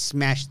came out and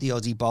smashed the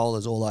Aussie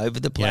bowlers all over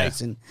the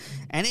place, and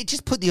it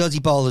just put the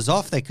Aussie bowlers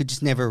off. They could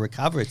just never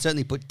recover. It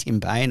certainly put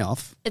Tim Payne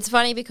off. It's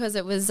funny because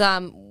it was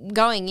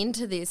going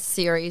into this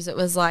series, it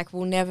was like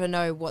we'll never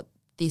know what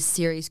this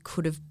series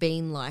could have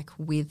been like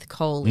with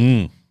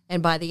Kohli.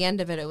 And by the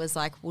end of it, it was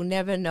like we'll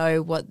never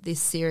know what this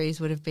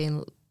series would have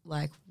been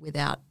like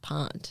without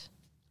Pant.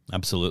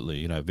 Absolutely.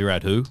 You know,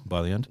 Virat who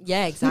by the end?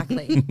 Yeah,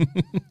 exactly.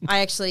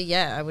 I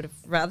would have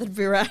rathered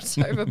Virat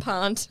over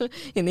Pant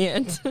in the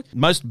end.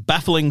 Most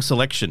baffling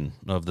selection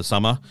of the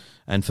summer,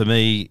 and for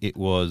me, it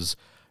was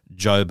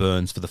Joe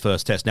Burns for the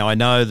first test. Now, I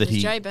know that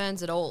Joe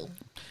Burns at all.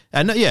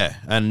 And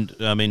and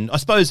I mean, I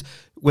suppose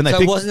when they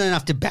it wasn't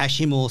enough to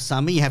bash him all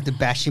summer. You have to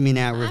bash him in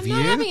our review. I'm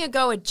not having a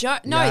go at Joe.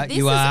 No, yeah, this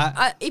you is.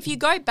 are. If you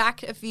go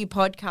back a few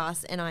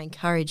podcasts, and I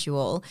encourage you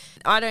all.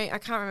 I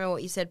can't remember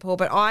what you said, Paul,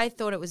 but I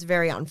thought it was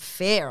very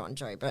unfair on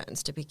Joe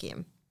Burns to pick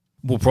him.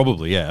 Well,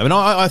 probably, yeah. I mean,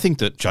 I think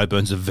that Joe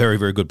Burns is a very,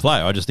 very good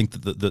player. I just think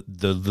that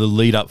the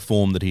lead-up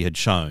form that he had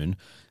shown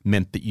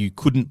meant that you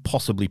couldn't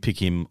possibly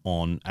pick him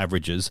on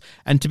averages.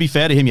 And to be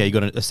fair to him, he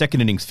got a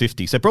second innings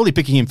 50. So probably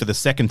picking him for the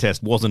second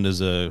test wasn't as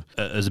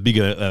big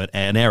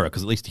an error,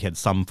 because at least he had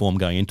some form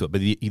going into it.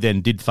 But he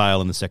then did fail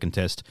in the second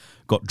test,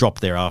 got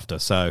dropped thereafter.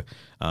 So,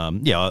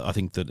 I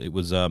think that it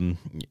was a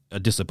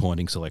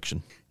disappointing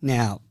selection.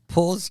 Now,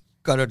 Paul's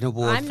got an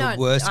award for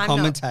worst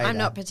commentator. I'm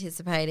not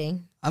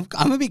participating.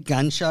 I'm a bit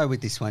gun-shy with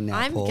this one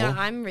now, Paul.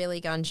 I'm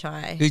really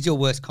gun-shy. Who's your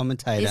worst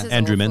commentator?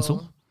 Andrew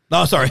Mensel.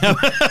 Oh, sorry.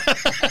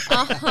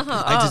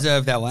 I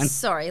deserve that one.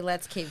 Sorry,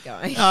 let's keep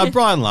going.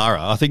 Brian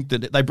Lara, I think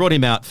that they brought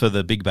him out for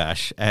the Big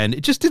Bash, and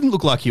it just didn't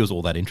look like he was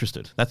all that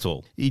interested. That's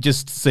all. He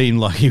just seemed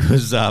like he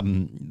was a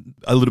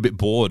little bit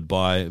bored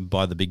by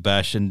the Big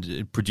Bash, and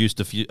it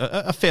produced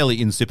a fairly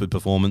insipid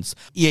performance.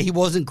 Yeah, he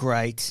wasn't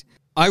great.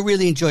 I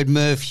really enjoyed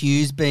Merv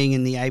Hughes being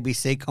in the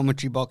ABC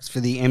commentary box for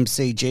the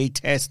MCG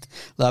test.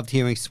 Loved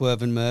hearing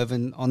Swerve and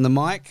Mervyn on the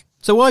mic.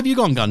 So why have you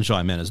gone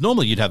gun-shy, Manners?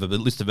 Normally you'd have a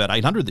list of about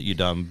 800 that you'd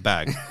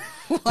bag.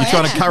 You're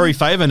trying to curry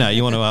favour now.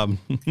 You want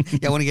to...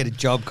 Yeah, I want to get a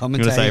job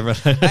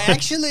commentating. I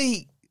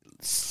actually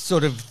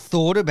sort of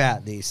thought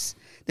about this.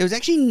 There was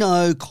actually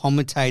no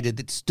commentator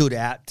that stood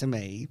out to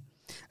me,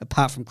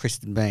 apart from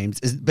Kristen Beams,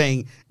 as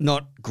being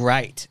not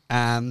great.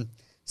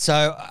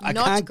 So I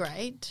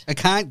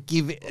can't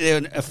give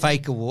a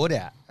fake award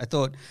out. I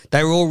thought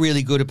they were all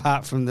really good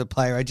apart from the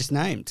player I just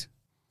named.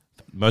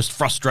 Most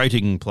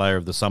frustrating player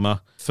of the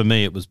summer. For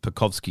me, it was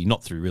Pekovsky,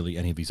 not through really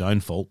any of his own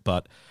fault,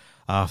 but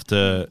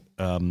after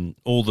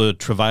all the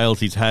travails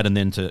he's had, and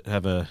then to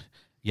have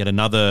yet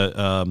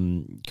another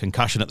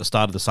concussion at the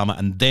start of the summer,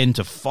 and then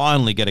to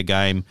finally get a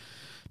game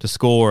to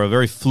score a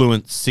very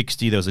fluent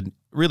 60. There was a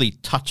really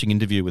touching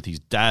interview with his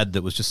dad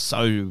that was just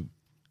so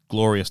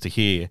glorious to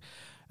hear.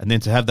 And then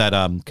to have that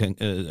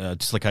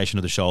dislocation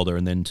of the shoulder,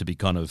 and then to be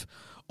kind of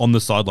on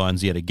the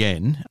sidelines yet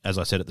again, as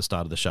I said at the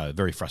start of the show,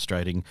 very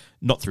frustrating,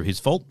 not through his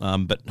fault,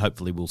 but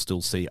hopefully we'll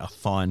still see a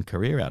fine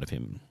career out of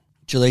him.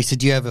 Jaleesa,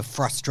 do you have a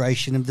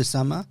frustration of the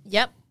summer?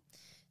 Yep.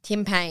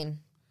 Tim Payne.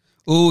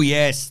 Oh,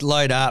 yes,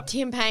 load up.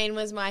 Tim Payne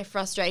was my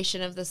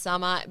frustration of the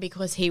summer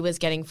because he was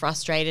getting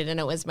frustrated and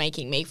it was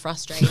making me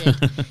frustrated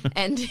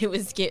and it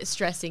was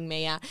stressing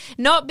me out.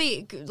 Not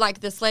like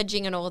the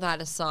sledging and all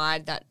that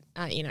aside, that,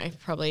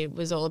 probably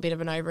was all a bit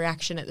of an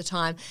overreaction at the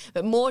time,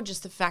 but more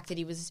just the fact that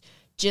he was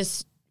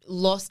just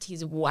lost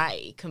his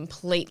way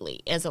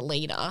completely as a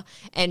leader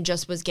and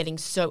just was getting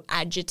so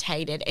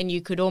agitated, and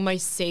you could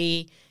almost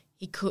see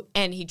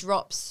he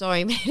dropped so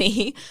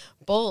many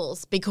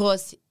balls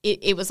because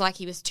it was like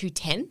he was too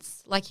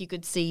tense. Like you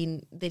could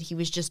see that he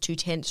was just too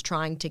tense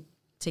trying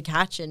to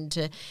catch, and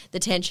the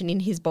tension in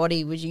his body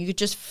you could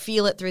just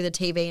feel it through the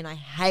TV, and I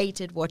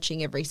hated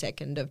watching every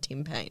second of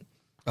Tim Payne.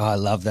 Oh, I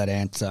love that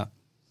answer.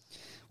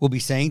 We'll be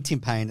seeing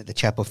Tim Payne at the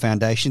Chapel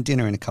Foundation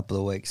dinner in a couple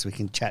of weeks. We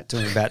can chat to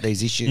him about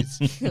these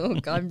issues.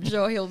 Look, I'm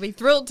sure he'll be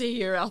thrilled to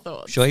hear our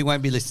thoughts. Sure, he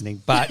won't be listening,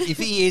 but if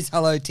he is,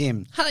 hello,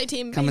 Tim. Hello,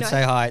 Tim. Come and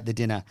say hi at the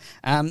dinner.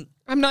 I'm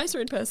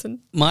nicer in person.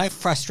 My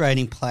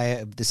frustrating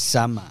player of the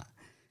summer,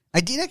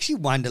 I did actually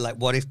wonder,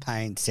 what if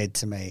Payne said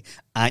to me,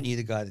 aren't you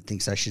the guy that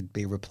thinks I should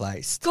be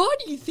replaced? God,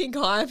 you think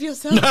high of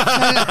yourself. No,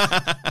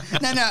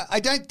 I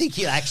don't think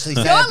he'll actually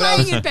say You're that.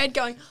 laying in bed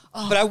going,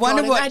 oh, but I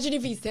wonder God, imagine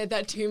if he said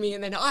that to me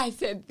and then I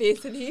said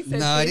this and he said this.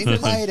 No, I didn't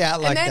play it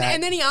out like that.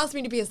 And then he asked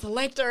me to be a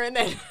selector and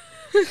then...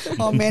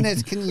 Oh,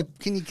 Manners, can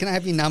I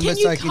have your number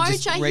so I can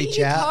just reach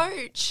out?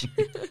 Coach.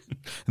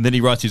 And then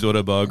he writes his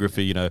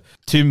autobiography,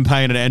 Tim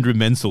Payne and Andrew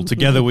Menzel,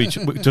 together we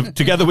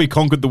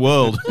conquered the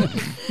world.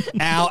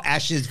 Our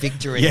Ashes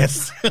victory.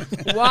 Yes.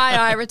 Why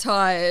I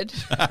retired.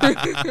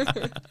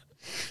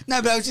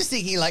 No, but I was just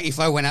thinking,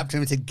 if I went up to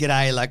him and said,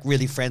 g'day,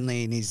 really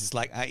friendly, and he's just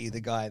like, aren't you the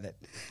guy that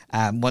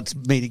wants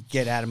me to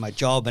get out of my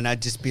job? And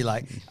I'd just be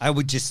I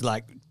would just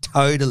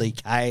totally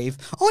cave.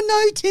 Oh,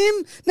 no,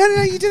 Tim.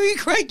 No, you're doing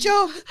a great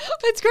job.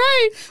 That's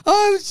great.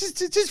 Oh, it's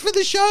just for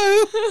the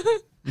show.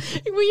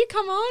 Will you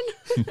come on?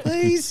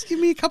 Please, give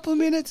me a couple of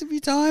minutes of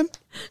your time.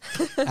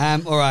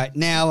 All right.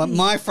 Now,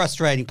 my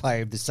frustrating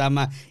player of the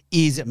summer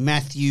is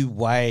Matthew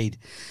Wade.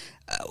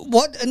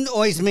 What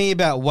annoys me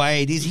about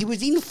Wade is he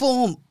was in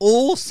form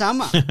all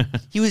summer.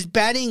 He was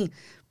batting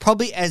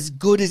probably as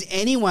good as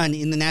anyone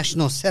in the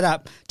national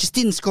setup, just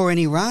didn't score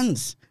any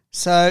runs.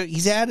 So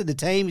he's out of the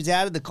team, he's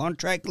out of the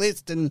contract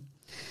list, and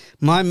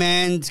my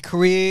man's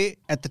career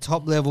at the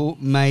top level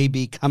may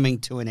be coming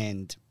to an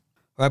end.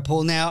 All right,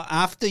 Paul, now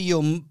after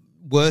your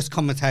worst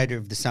commentator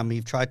of the summer,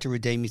 you've tried to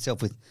redeem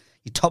yourself with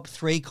your top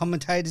 3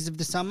 commentators of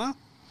the summer.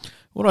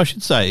 What I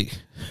should say,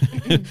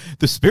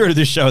 the spirit of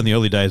this show in the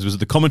early days was that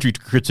the commentary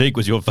critique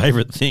was your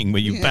favourite thing,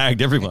 where you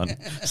bagged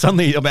everyone.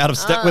 Suddenly I'm out of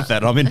step with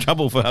that. I'm in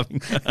trouble for having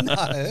that.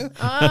 No.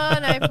 Oh,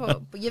 no,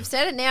 Paul. You've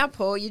said it now,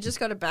 Paul. You just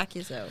got to back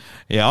yourself.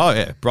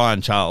 Yeah,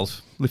 Brian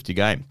Charles, lift your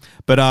game.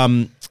 But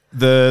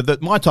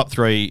my top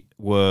 3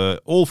 were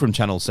all from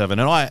Channel 7,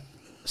 and I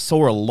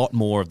saw a lot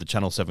more of the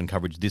Channel 7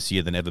 coverage this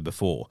year than ever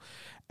before.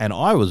 And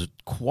I was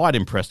quite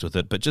impressed with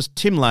it. But just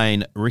Tim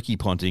Lane, Ricky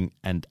Ponting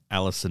and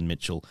Alison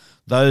Mitchell,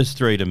 those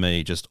 3 to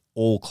me, just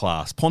all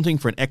class. Ponting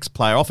for an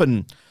ex-player,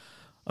 often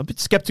a bit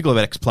sceptical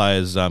about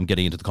ex-players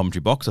getting into the commentary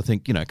box. I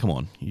think, come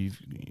on,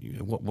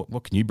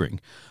 what can you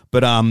bring?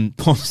 But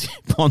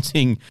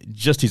Ponting,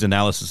 just his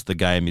analysis of the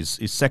game is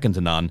second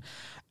to none.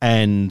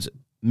 And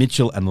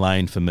Mitchell and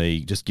Lane, for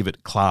me, just give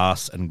it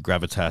class and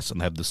gravitas, and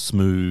they have the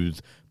smooth,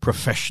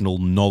 professional,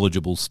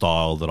 knowledgeable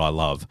style that I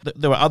love.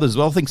 There were others as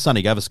well. I think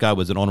Sonny Gavaskar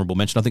was an honourable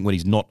mention. I think when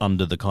he's not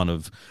under the kind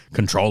of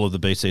control of the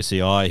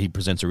BCCI, he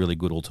presents a really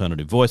good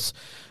alternative voice.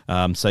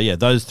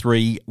 Those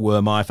 3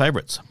 were my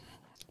favourites.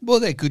 Well,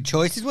 they're good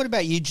choices. What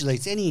about you,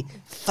 Jaleese? Any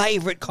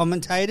favourite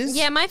commentators?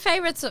 Yeah, my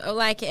favourites,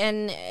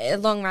 and a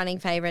long-running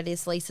favourite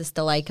is Lisa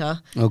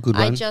Sthalekar. Oh, good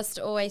one. I just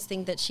always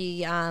think that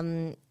she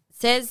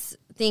says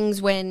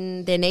things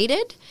when they're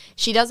needed.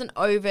 She doesn't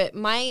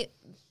my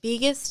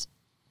biggest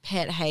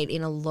pet hate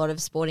in a lot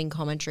of sporting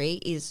commentary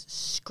is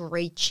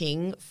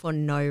screeching for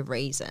no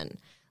reason.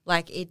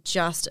 It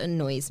just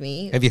annoys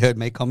me. Have you heard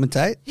me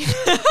commentate? Yeah,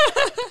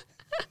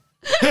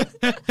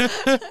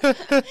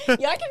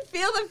 I can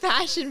feel the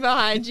passion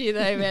behind you,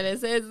 though,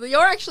 Menace. You're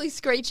actually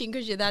screeching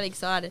because you're that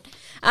excited.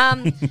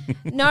 I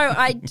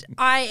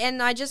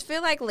just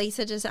feel like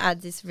Lisa just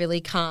adds this really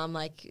calm,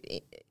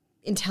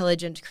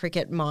 intelligent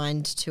cricket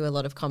mind to a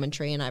lot of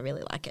commentary, and I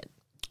really like it.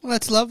 Well,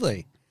 that's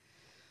lovely.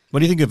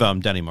 What do you think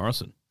of Danny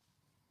Morrison?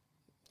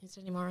 Who's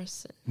Danny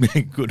Morrison?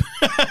 Good.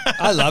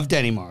 I love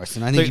Danny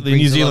Morrison. I think the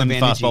New Zealand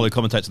fast bowler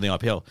commentates in the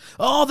IPL.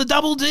 Oh, the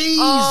double Ds.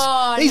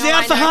 Oh, he's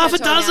out for half a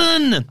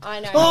dozen. I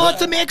know. Oh,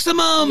 it's a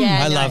maximum.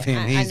 Yeah, I love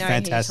him. He's I know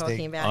fantastic. Who you're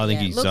talking about, I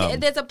think he's. Look,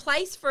 there's a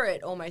place for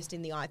it almost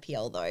in the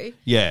IPL though.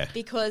 Yeah.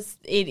 Because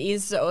it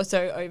is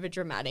also over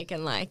dramatic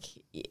and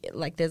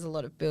there's a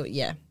lot of build.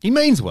 Yeah. He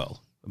means well,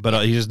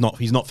 but he's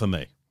not for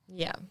me.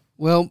 Yeah.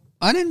 Well,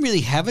 I don't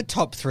really have a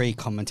top 3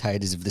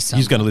 commentators of the summer.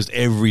 He's going to list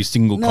every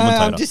single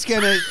commentator.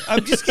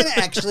 I'm just going to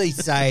actually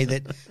say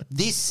that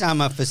this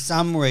summer, for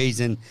some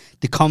reason,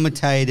 the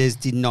commentators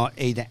did not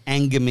either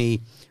anger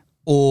me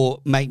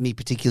or make me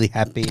particularly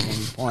happy at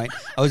any point.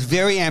 I was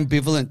very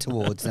ambivalent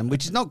towards them,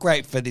 which is not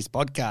great for this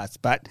podcast.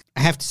 But I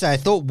have to say, I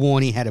thought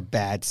Warney had a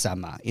bad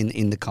summer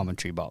in the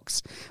commentary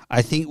box.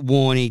 I think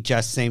Warney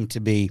just seemed to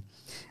be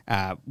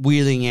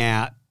wheeling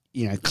out,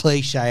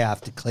 cliche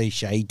after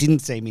cliche. He didn't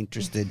seem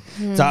interested.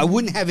 So I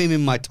wouldn't have him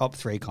in my top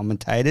 3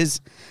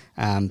 commentators.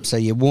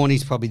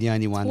 Warney's probably the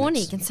only one.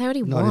 Warney can say what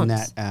he not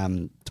wants. in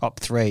that top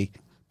 3.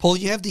 Paul,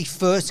 you have the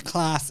first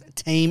class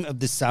team of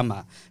the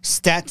summer.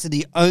 Stats are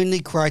the only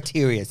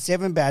criteria.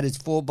 7 batters,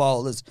 4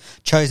 bowlers,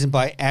 chosen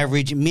by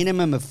average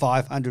minimum of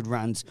 500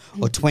 runs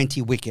or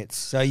 20 wickets.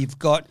 So you've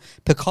got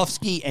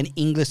Pekovsky and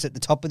Inglis at the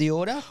top of the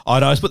order.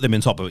 I'd always put them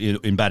in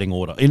in batting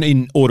order,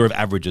 in order of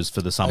averages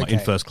for the summer in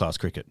Okay. first class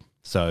cricket.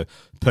 So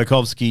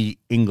Perkovsky,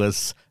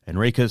 Inglis,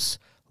 Enriquez,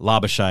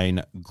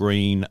 Labuschagne,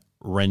 Green,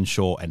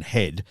 Renshaw, and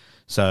Head.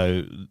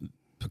 So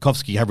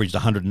Pekovsky averaged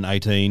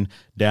 118,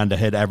 down to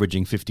Head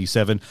averaging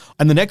 57.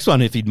 And the next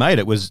one, if he'd made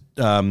it, was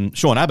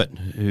Sean Abbott,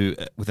 who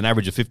with an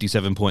average of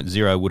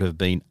 57.0 would have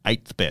been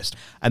 8th best.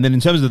 And then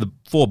in terms of the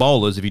 4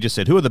 bowlers, if you just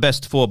said, who are the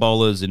best 4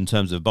 bowlers in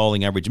terms of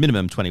bowling average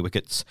minimum 20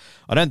 wickets,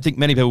 I don't think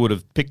many people would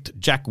have picked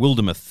Jack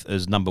Wildermuth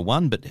as number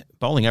 1, but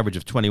bowling average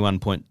of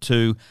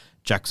 21.2,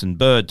 Jackson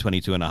Bird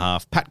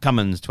 22.5, Pat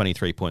Cummins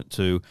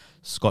 23.2,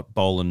 Scott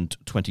Boland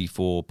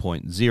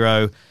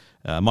 24.0.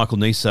 Michael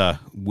Neser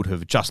would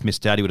have just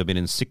missed out. He would have been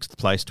in 6th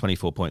place,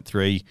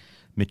 24.3.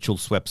 Mitchell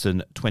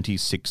Swepson,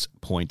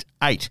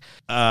 26.8.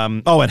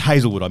 And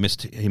Hazelwood, I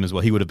missed him as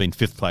well. He would have been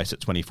 5th place at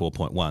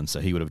 24.1,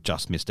 so he would have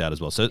just missed out as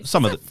well. So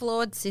some of It's a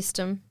flawed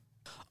system.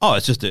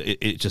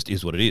 it just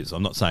is what it is.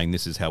 I'm not saying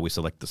this is how we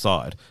select the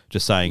side.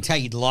 Just saying. It's how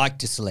you'd like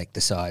to select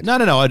the side. No.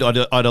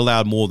 I'd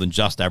allow more than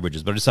just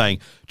averages, but I'm just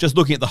saying, just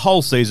looking at the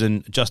whole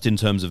season, just in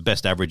terms of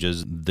best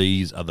averages,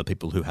 these are the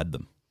people who had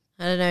them.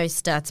 I don't know,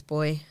 stats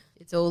boy.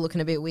 It's all looking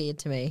a bit weird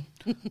to me.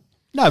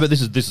 No, but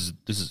this is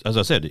as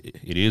I said,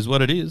 it is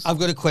what it is. I've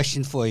got a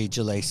question for you,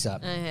 Jaleesa.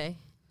 Okay.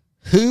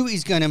 Who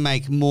is going to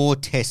make more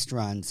test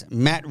runs,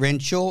 Matt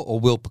Renshaw or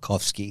Will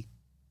Pekovsky?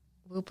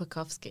 Will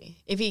Pekovsky,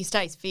 if he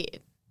stays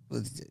fit.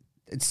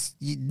 It's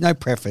no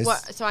preface.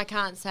 What, so I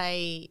can't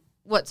say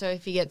what. So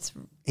if he gets,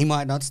 He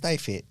might not stay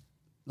fit.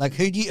 Like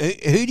who do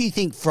you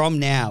think from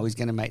now is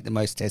going to make the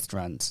most test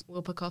runs?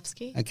 Will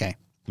Pekovsky. Okay,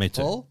 Me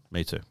too. Paul?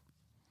 Me too.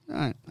 all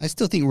right. I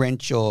still think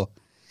Renshaw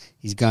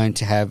is going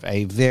to have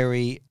a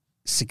very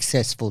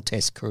successful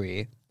test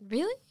career.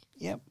 Really?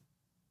 Yep.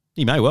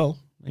 He may well.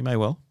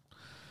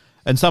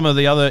 And some of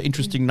the other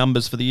interesting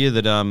numbers for the year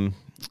that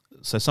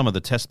so some of the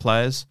test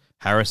players,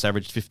 Harris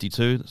averaged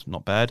 52, that's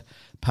not bad.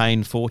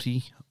 Payne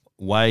 40,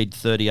 Wade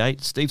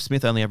 38, Steve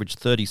Smith only averaged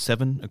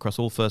 37 across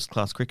all first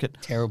class cricket.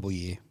 Terrible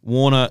year.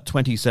 Warner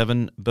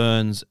 27,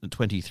 Burns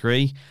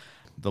 23.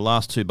 The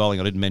last 2 bowling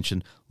I didn't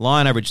mention,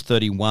 Lyon averaged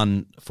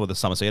 31 for the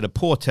summer. So he had a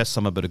poor test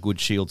summer but a good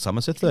Shield summer.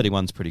 So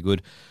 31's pretty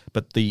good.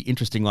 But the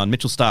interesting one,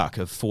 Mitchell Stark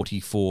of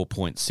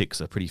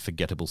 44.6, a pretty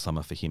forgettable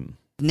summer for him.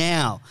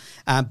 Now,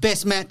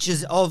 best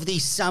matches of the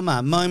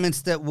summer,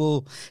 moments that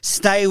will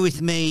stay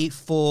with me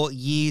for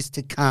years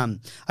to come.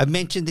 I've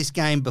mentioned this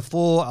game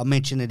before. I'll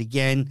mention it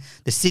again.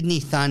 The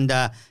Sydney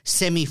Thunder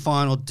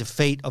semi-final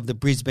defeat of the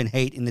Brisbane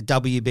Heat in the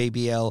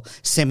WBBL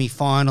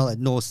semi-final at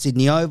North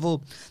Sydney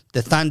Oval.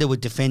 The Thunder were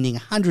defending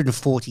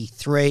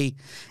 143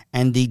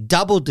 and the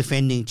double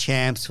defending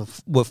champs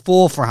were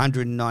 4 for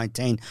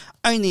 119,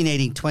 only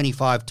needing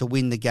 25 to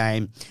win the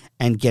game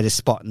and get a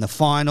spot in the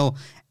final.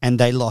 And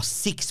they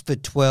lost 6 for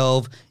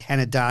 12.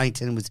 Hannah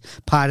Darlington was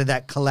part of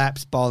that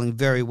collapse, bowling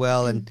very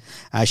well, and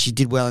she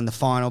did well in the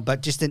final.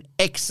 But just an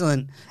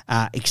excellent,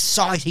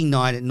 exciting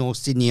night at North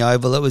Sydney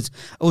Oval. It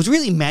was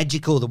really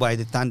magical the way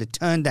the Thunder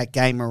turned that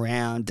game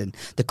around, and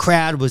the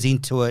crowd was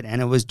into it, and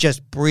it was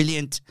just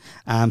brilliant.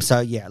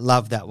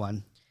 Love that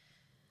one.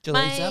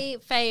 My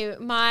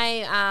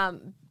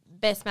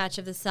best match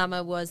of the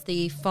summer was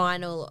the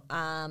final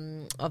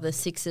of the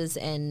Sixers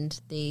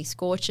and the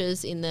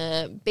Scorchers in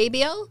the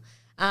BBL.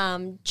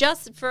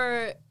 Just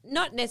for,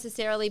 not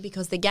necessarily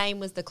because the game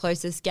was the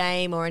closest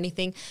game or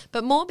anything,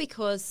 but more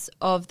because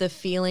of the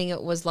feeling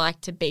it was like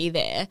to be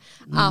there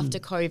after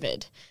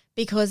COVID.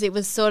 Because it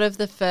was sort of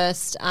the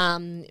first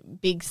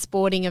big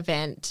sporting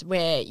event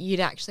where you'd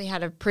actually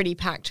had a pretty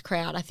packed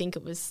crowd. I think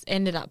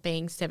ended up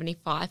being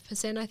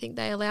 75%, I think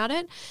they allowed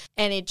it.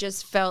 And it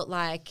just felt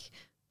like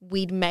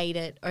we'd made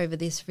it over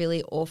this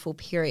really awful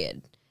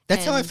period.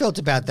 That's how I felt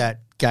about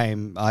that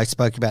game I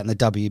spoke about in the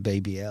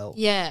WBBL.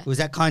 Yeah. It was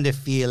that kind of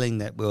feeling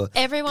that we were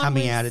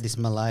coming out of this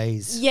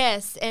malaise.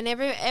 Yes, and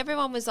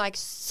everyone was like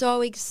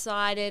so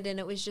excited, and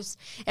it was just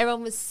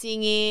everyone was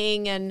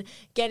singing and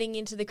getting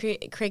into the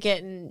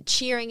cricket and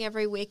cheering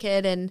every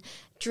wicket and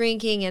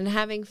drinking and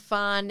having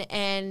fun,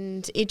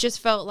 and it just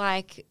felt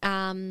like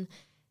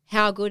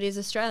how good is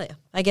Australia?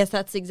 I guess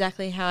that's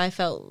exactly how I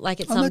felt like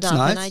it summed up,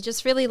 nice. and I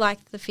just really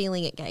liked the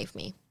feeling it gave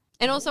me.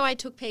 And also, I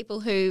took people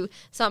who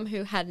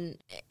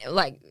hadn't,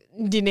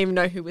 didn't even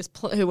know who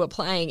were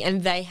playing,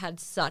 and they had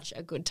such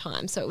a good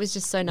time. So it was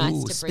just so nice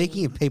to bring.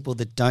 Speaking of people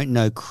that don't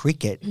know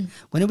cricket,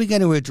 when are we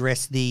going to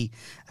address the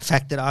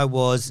fact that I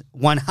was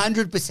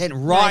 100%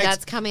 right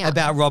that's coming up.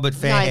 about Robert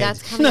Fairhead? No,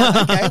 that's coming up.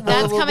 Okay,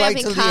 That's coming up wait and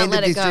till the Can't end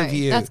Let of It this Go.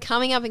 review. That's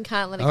coming up and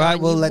Can't Let It All Go. right,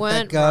 and we'll you let that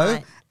weren't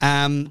go.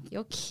 right.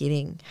 You're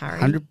kidding, Harry.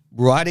 100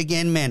 right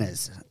again,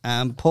 manners.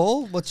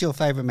 Paul, what's your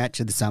favourite match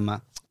of the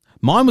summer?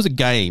 Mine was a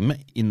game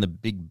in the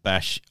Big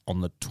Bash on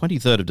the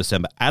 23rd of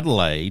December,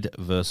 Adelaide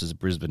versus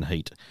Brisbane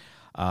Heat.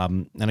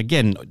 And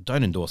again,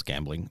 don't endorse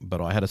gambling, but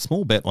I had a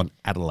small bet on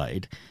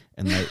Adelaide.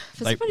 And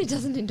For somebody who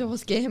doesn't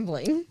endorse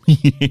gambling.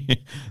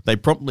 they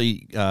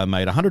promptly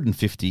made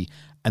 150,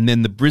 and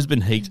then the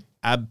Brisbane Heat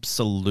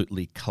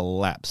absolutely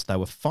collapsed. They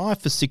were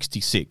 5 for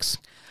 66.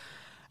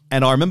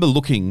 And I remember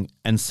looking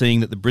and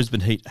seeing that the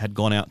Brisbane Heat had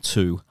gone out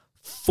to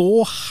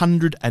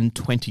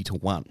 420 to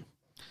 1.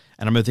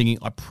 And I remember thinking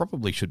I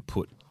probably should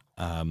put,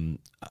 $1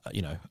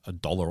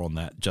 on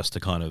that just to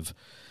kind of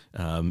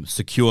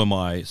secure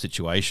my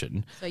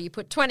situation. So you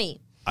put 20.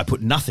 I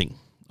put nothing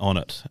on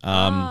it.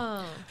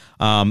 And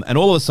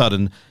all of a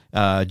sudden,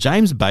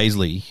 James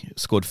Baisley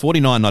scored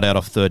 49 not out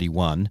off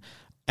 31,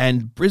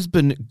 and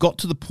Brisbane got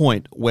to the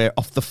point where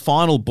off the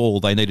final ball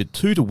they needed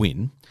 2 to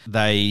win.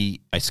 They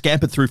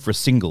scampered through for a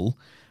single.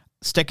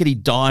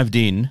 Steckity dived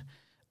in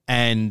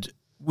and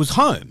was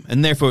home,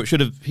 and therefore it should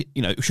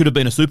have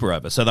been a super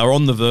over. So they were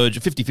on the verge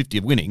of 50-50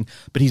 of winning,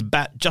 but his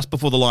bat just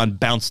before the line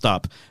bounced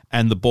up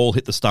and the ball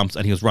hit the stumps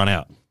and he was run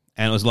out.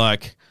 And it was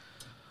like,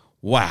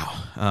 wow.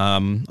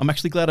 I'm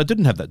actually glad I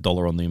didn't have that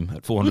dollar on them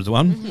at 400 to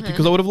 1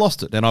 because I would have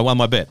lost it and I won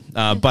my bet.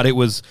 But it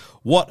was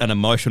what an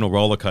emotional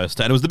roller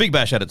coaster, and it was the Big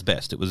Bash at its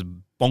best. It was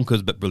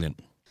bonkers but brilliant.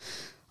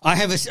 I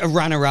have a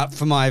runner-up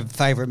for my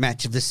favourite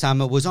match of the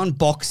summer. It was on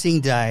Boxing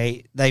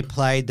Day. They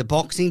played the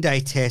Boxing Day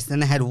test, then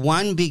they had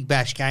one Big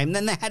Bash game,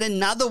 then they had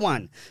another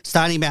one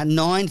starting about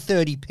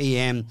 9:30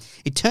 p.m.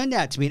 It turned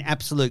out to be an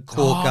absolute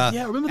corker. Oh,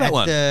 yeah, I remember that at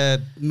one.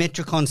 the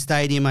Metricon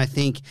Stadium, I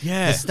think.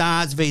 Yeah. The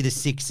Stars v. the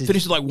Sixers.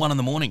 Finished at like 1 in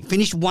the morning.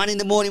 Finished 1 in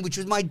the morning, which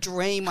was my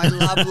dream. I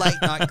love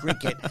late-night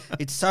cricket.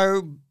 It's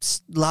so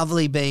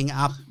lovely being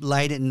up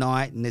late at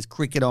night and there's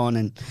cricket on,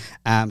 and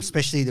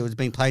especially that was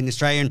being played in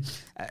Australia. And,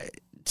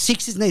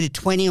 Sixers needed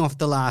 20 off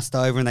the last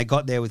over and they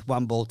got there with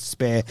 1 ball to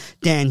spare.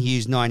 Dan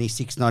Hughes,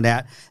 96 not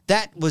out.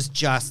 That was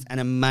just an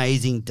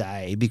amazing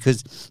day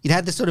because it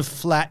had the sort of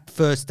flat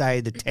first day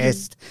of the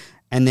test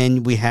and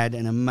then we had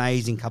an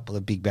amazing couple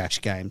of Big Bash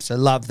games. So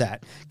love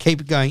that.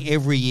 Keep it going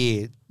every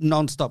year.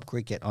 Non-stop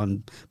cricket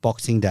on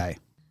Boxing Day.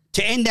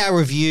 To end our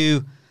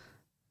review,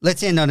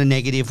 let's end on a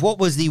negative. What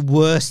was the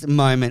worst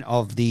moment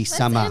of the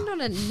summer? Let's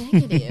end on a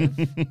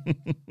negative.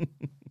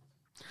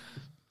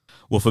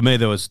 Well, for me,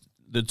 there was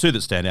the two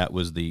that stand out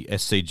was the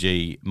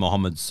SCG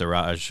Mohammad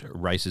Siraj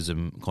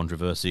racism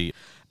controversy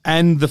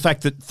and the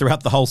fact that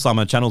throughout the whole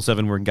summer, Channel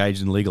 7 were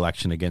engaged in legal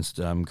action against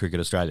Cricket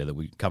Australia, that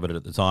we covered it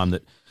at the time,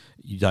 that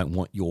you don't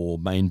want your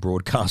main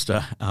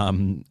broadcaster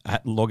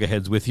at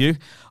loggerheads with you.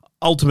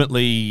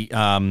 Ultimately,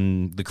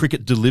 the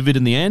cricket delivered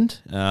in the end,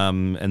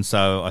 and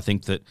so I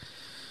think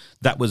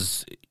that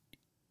was...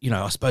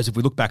 I suppose if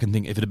we look back and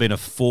think if it had been a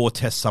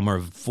 4-test summer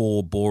of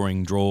 4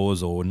 boring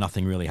draws or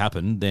nothing really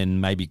happened, then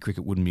maybe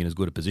cricket wouldn't be in as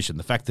good a position.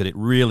 The fact that it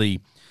really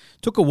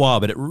took a while,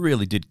 but it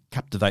really did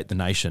captivate the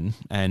nation.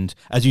 And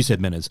as you said,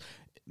 Menners,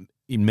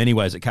 in many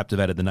ways it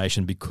captivated the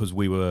nation because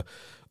we were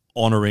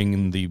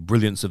honouring the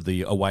brilliance of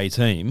the away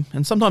team.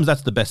 And sometimes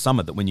that's the best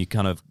summer, that when you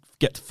kind of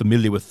get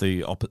familiar with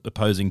the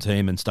opposing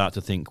team and start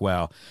to think,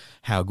 wow,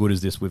 how good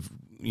is this with,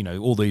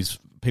 all these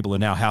people are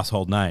now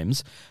household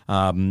names.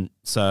 But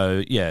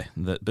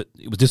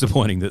it was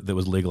disappointing that there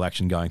was legal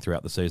action going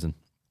throughout the season.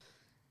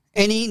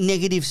 Any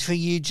negatives for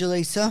you,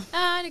 Jaleesa?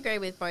 I'd agree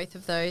with both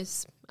of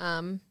those.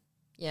 The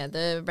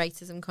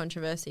racism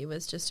controversy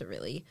was just a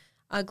really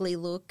ugly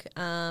look,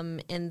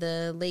 and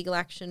the legal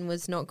action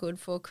was not good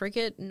for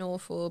cricket nor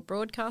for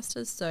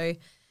broadcasters. So,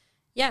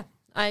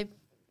 I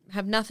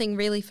have nothing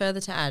really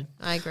further to add.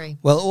 I agree.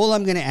 Well, all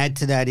I'm going to add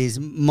to that is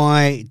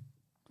my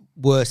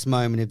worst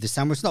moment of the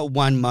summer. It's not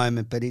one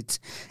moment, but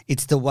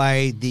it's the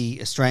way the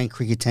Australian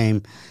cricket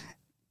team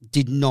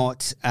did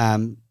not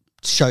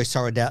show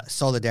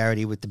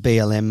solidarity with the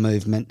BLM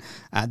movement.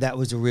 That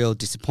was a real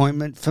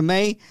disappointment for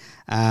me.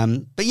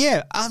 But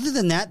yeah, other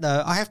than that,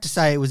 though, I have to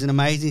say it was an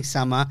amazing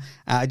summer.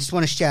 I just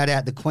want to shout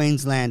out the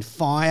Queensland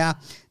Fire,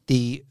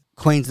 the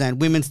Queensland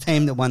women's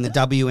team that won the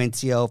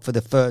WNCL for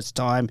the first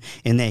time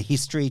in their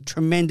history.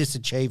 Tremendous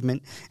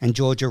achievement. And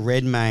Georgia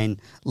Redmayne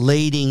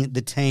leading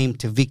the team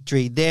to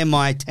victory. They're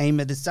my team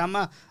of the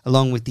summer,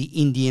 along with the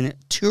Indian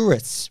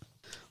Tourists.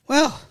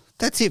 Well,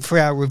 that's it for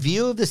our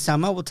review of the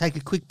summer. We'll take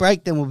a quick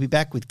break, then we'll be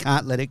back with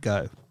Can't Let It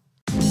Go.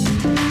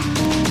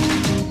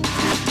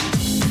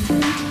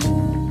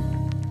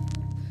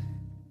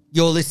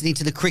 You're listening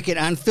to the Cricket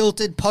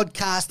Unfiltered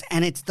podcast,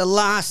 and it's the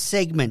last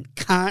segment,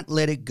 Can't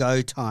Let It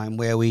Go time,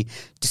 where we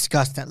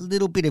discuss that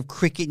little bit of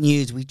cricket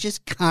news we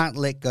just can't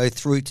let go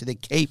through to the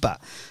keeper.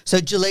 So,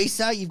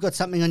 Jaleesa, you've got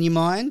something on your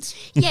mind?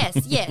 Yes.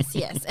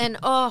 And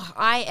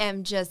I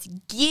am just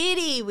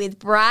giddy with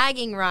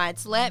bragging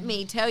rights. Let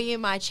me tell you,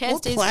 my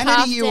chest is planet are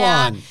puffed you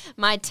out. on?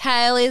 My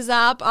tail is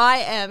up. I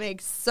am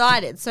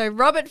excited. So,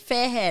 Robert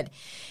Fairhead.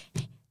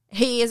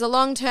 He is a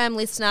long-term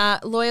listener,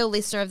 loyal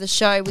listener of the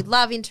show. We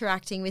love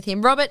interacting with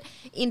him. Robert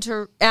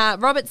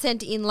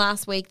sent in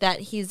last week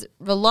that his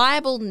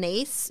reliable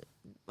niece,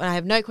 I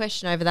have no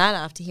question over that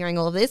after hearing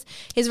all of this,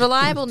 his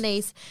reliable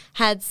niece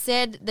had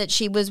said that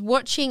she was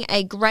watching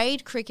a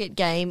grade cricket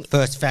game.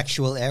 First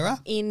factual error?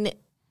 In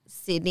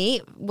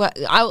Sydney.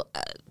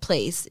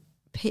 Please,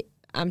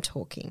 I'm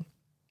talking.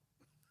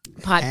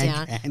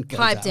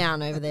 Pipe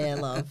down over there,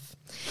 love.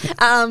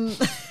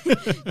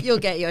 You'll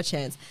get your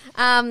chance.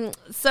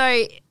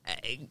 So,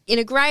 in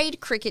a grade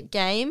cricket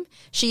game,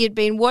 she had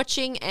been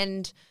watching,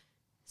 and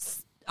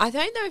I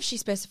don't know if she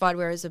specified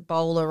where as a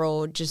bowler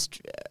or just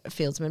a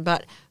fieldsman,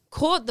 but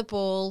caught the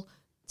ball.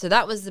 So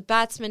that was the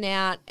batsman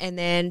out, and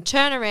then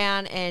turn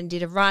around and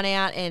did a run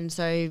out, and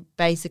so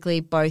basically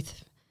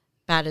both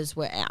batters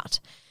were out.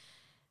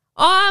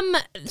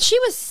 She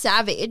was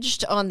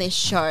savaged on this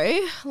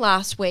show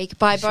last week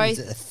by both. She's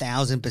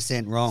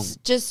 1,000% wrong.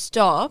 Just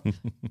stop.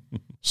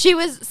 She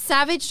was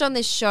savaged on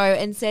this show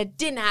and said,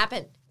 didn't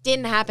happen.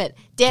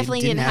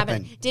 Definitely didn't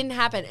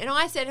happen. And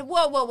I said,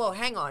 whoa,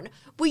 hang on.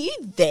 Were you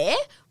there?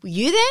 Do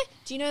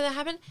you know that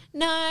happened?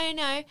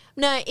 No,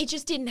 it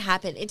just didn't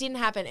happen. It didn't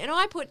happen. And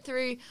I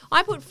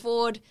put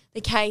forward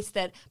the case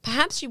that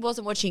perhaps she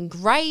wasn't watching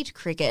grade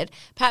cricket.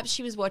 Perhaps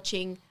she was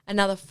watching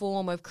another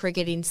form of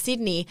cricket in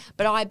Sydney,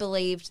 but I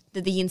believed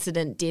that the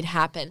incident did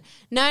happen.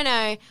 No,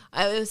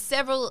 there were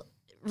several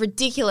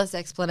ridiculous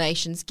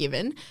explanations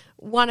given.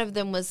 One of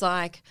them was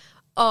like,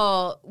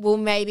 oh, well,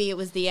 maybe it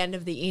was the end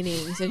of the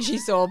innings and she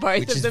saw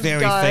both of them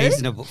go. Which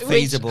is very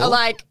feasible.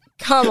 Like,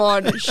 come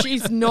on,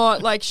 she's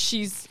not, like,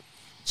 she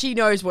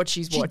knows what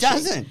she's watching. She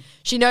doesn't.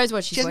 She knows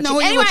what she's watching. She doesn't know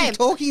anyway, what she's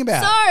talking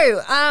about.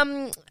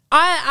 So,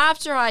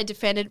 after I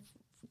defended,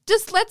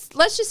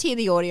 let's just hear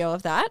the audio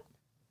of that.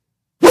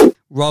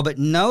 Robert,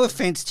 no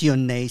offence to your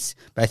niece,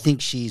 but I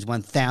think she's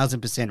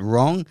 1,000%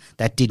 wrong.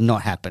 That did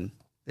not happen.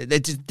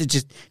 It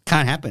just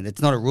can't happen.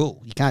 It's not a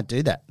rule. You can't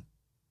do that.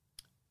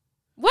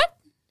 What?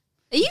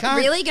 Are you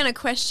really going to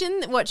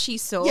question what she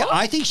saw? Yeah,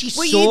 I think she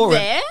Were saw you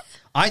there?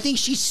 I think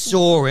she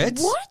saw it.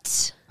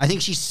 What? I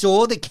think she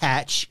saw the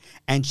catch,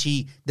 and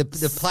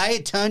the player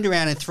turned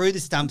around and threw the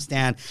stumps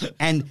down,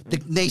 and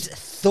the niece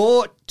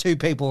thought two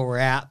people were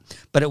out,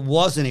 but it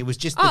wasn't. It was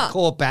just the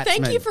core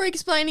batsman. Thank you for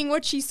explaining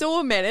what she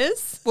saw,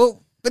 Menace.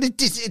 Well, but it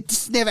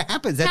just never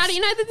happens. How do you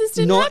know that this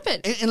didn't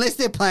happen? Unless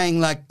they're playing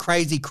like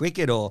crazy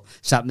cricket or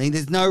something.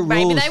 There's no rules.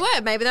 Maybe they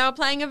were. Maybe they were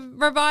playing a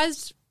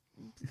revised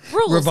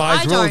rules.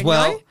 I don't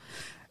know.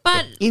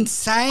 But in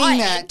saying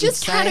that,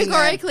 just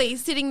categorically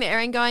sitting there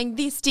and going,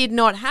 this did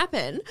not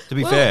happen. To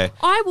be fair,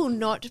 I will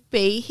not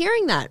be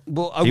hearing that.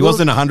 Well, he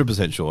wasn't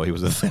 100% sure. He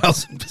was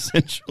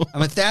 1,000% sure.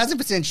 I'm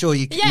 1,000% sure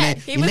your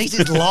your niece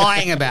is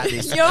lying about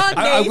this.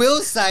 I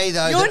will say,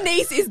 though, your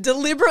niece is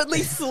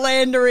deliberately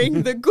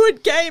slandering the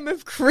good game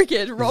of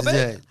cricket,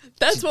 Robert.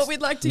 That's what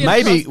we'd like to get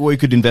Maybe across. we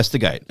could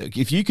investigate.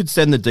 If you could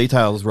send the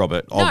details,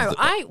 Robert.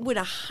 I would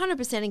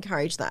 100%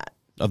 encourage that.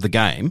 Of the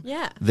game,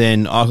 yeah.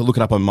 Then I'll look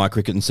it up on My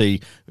Cricket and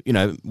see,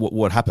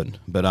 what happened.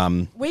 But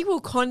we will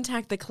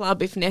contact the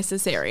club if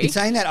necessary. In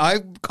saying that, I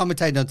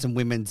commentated on some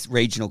women's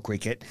regional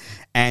cricket,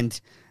 and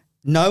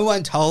no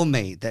one told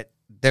me that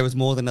there was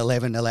more than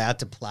 11 allowed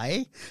to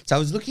play. So I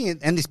was looking at,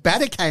 and this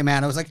batter came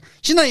out. I was like,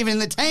 she's not even in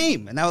the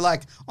team, and they were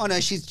like, oh no,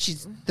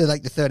 she's the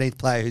 13th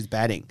player who's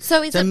batting.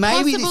 So is it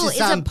maybe possible? Is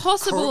it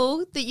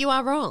possible that you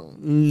are wrong?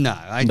 No,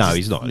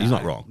 he's not. He's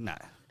not wrong. No,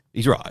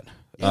 he's right.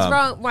 He's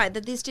wrong, right,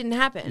 that this didn't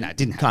happen. No, it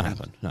didn't happen. Can't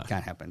happen. No.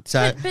 Can't happen.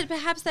 So, but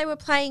perhaps they were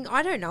playing,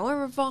 I don't know, a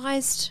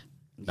revised...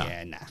 No.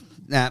 Yeah,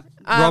 no.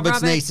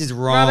 Robert's niece is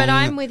wrong. Robert,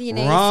 I'm with your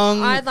niece.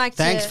 Wrong. I'd like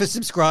Thanks for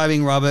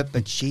subscribing, Robert,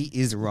 but she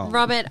is wrong.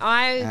 Robert,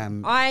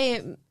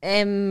 I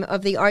am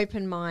of the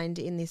open mind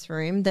in this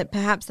room that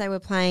perhaps they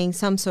were playing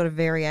some sort of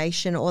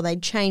variation or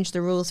they'd changed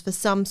the rules for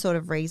some sort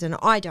of reason.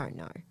 I don't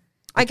know.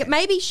 Okay.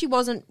 Maybe she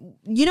wasn't...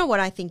 You know what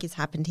I think has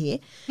happened here?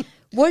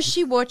 Was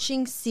she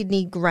watching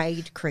Sydney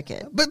grade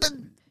cricket? But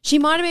she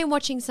might have been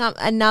watching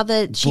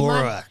another...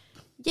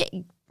 Yeah,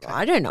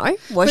 I don't know.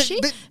 Was she?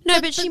 But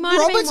she might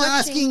have been watching... Robert's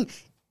asking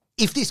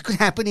if this could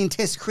happen in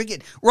Test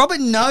cricket. Robert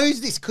knows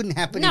this couldn't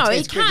happen in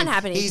Test cricket. No, it can't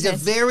happen in Test. He's a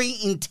very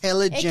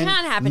intelligent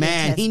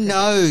man. He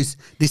knows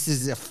this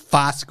is a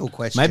farcical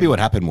question. Maybe what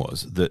happened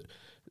was that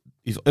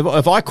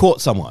if I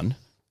caught someone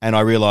and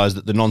I realised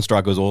that the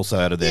non-striker was also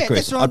out of their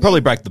crease, I'd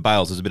probably break the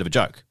bails as a bit of a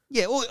joke.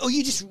 Yeah, or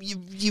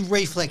you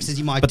reflexes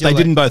you might but do they it.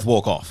 didn't both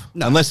walk off.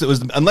 No. Unless it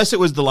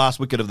was the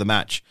last wicket of the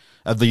match,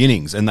 of the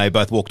innings, and they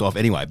both walked off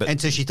anyway. And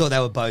so she thought they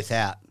were both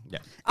out. Yeah.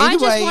 I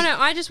Either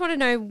way- just want to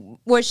know,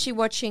 was she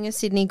watching a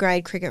Sydney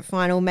grade cricket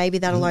final? Maybe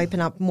that'll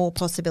open up more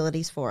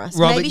possibilities for us.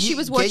 Robert, Maybe she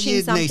was watching get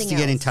your something niece to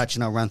else. get in touch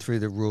and I'll run through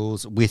the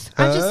rules with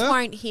her. I just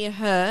won't hear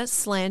her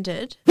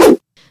slandered.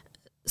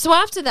 So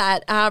after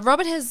that,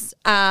 Robert has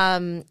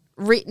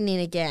written in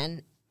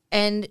again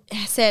and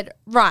said,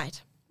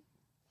 right,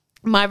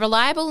 my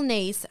reliable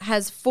niece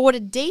has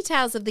forwarded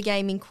details of the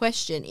game in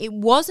question. It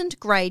wasn't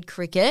grade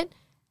cricket,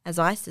 as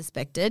I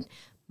suspected.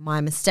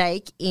 My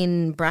mistake,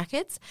 in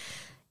brackets.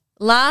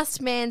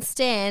 Last man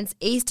stands,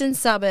 Eastern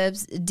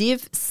Suburbs,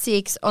 Div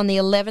 6 on the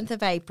 11th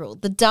of April.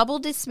 The double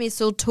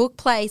dismissal took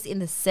place in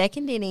the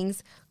second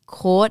innings,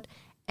 caught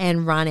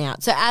and run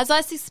out. So as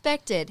I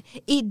suspected,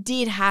 it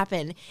did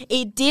happen.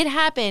 It did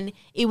happen.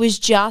 It was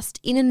just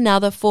in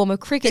another form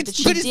of cricket that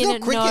she but it's didn't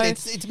not cricket. know.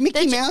 It's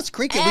Mickey that Mouse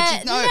cricket, which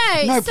is no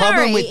sorry.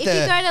 problem with If the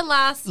you go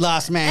to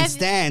last man if-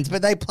 stands,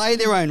 but they play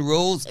their own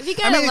rules. If you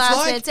go I to mean,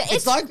 last man it's like sta-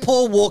 it's like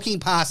Paul walking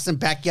past some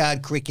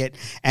backyard cricket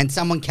and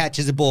someone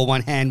catches a ball,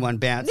 one hand, one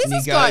bounce, This and he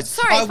is goes, good.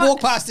 Sorry, I if walk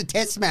past a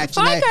test match if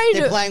and I go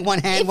they're to- playing one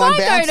hand, if one I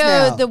bounce go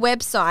now. to the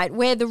website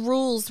where the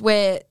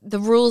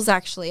rules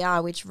actually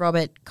are, which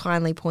Robert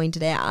kindly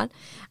pointed out,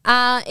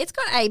 it's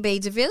got AB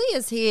de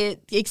Villiers here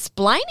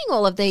explaining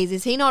all of these.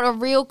 Is he not a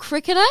real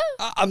cricketer?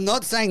 I'm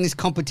not saying this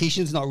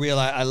competition's not real.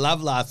 I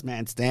love last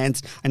man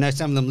stands. I know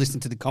some of them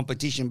listen to the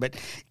competition, but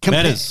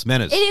Manners.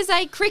 It is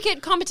a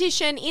cricket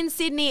competition in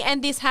Sydney,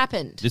 and this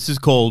happened. This is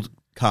called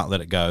Can't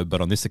Let It Go, but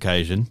on this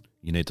occasion,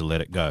 you need to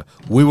let it go.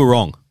 We were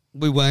wrong.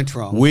 we weren't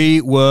wrong. We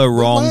were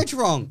wrong. We weren't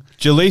wrong.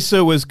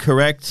 Jalisa was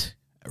correct.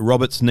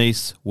 Robert's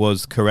niece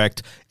was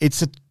correct.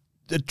 It's a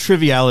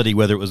triviality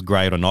whether it was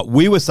grade or not.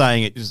 We were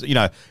saying it,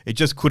 it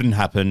just couldn't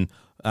happen.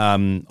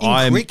 In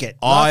cricket,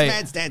 last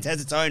man stands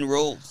has its own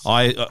rules.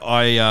 I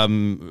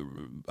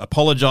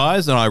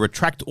apologise and I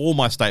retract all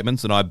my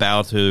statements and I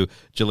bow to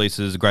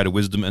Jalisa's greater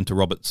wisdom and to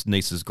Robert's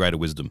niece's greater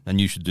wisdom, and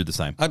you should do the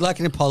same. I'd like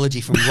an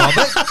apology from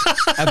Robert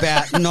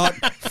about not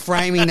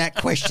framing that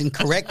question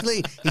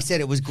correctly. He said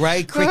it was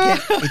grade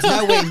cricket. It's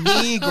nowhere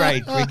near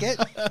grade cricket.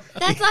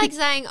 That's like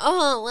saying,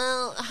 oh,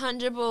 well,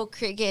 100 ball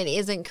cricket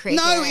isn't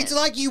cricket. No, it's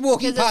like you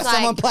walking 'Cause it's past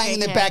someone like playing in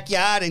the cricket.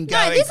 backyard and No,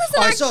 going, this is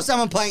an I act- saw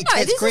someone playing No,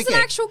 test this cricket. is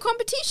an actual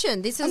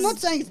competition. This is I'm not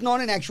saying it's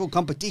not an actual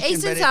competition,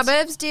 Eastern but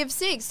Suburbs, Div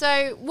 6.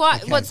 So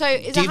what? it's... What? So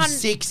is Div 100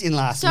 6 in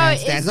last So man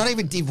is- stands, not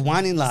even Div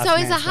 1 in last So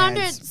man is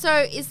 100? stands. So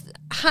is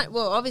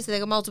well, obviously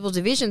they've got multiple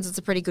divisions. It's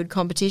a pretty good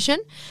competition.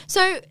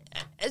 So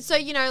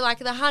like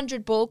the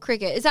 100 ball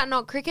cricket, is that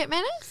not cricket,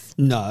 Menace?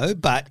 No,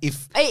 but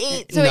if...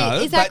 So no,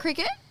 is that but-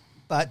 cricket?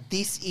 But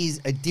this is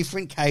a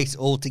different case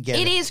altogether.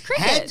 It is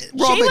cricket. Had She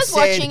Robert was said,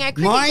 watching a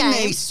cricket my game."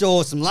 niece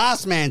saw some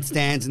last man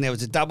stands and there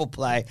was a double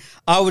play,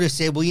 I would have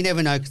said, well, you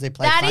never know because they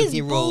play That funky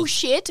is rules.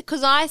 bullshit,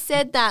 because I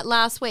said that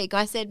last week.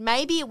 I said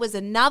maybe it was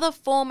another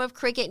form of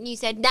cricket, and you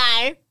said,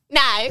 no,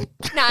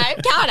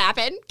 can't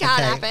happen,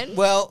 can't happen.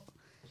 Well,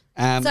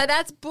 so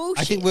that's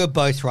bullshit. I think we're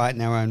both right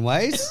in our own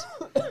ways.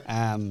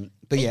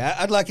 But yeah,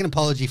 I'd like an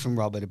apology from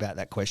Robert about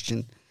that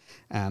question.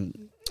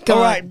 Go all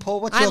on. right,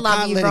 Paul, what's I your love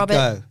can't you, let Robert.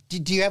 it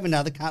go? Do you have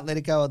another can't let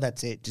it go, or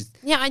that's it? Just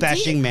I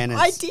bashing did. manners.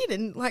 I did,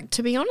 and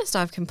to be honest,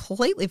 I've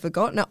completely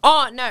forgotten.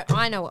 Oh no,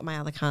 I know what my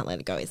other can't let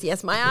it go is.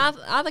 Yes, my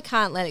other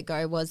can't let it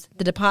go was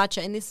the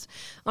departure. And this,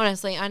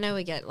 honestly, I know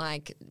we get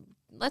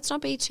let's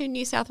not be too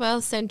New South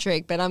Wales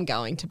centric, but I'm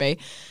going to be.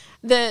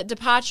 The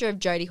departure of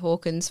Jodie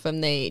Hawkins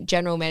from the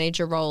general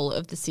manager role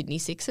of the Sydney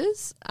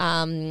Sixers.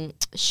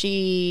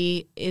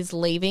 She is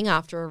leaving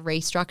after a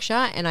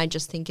restructure, and I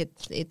just think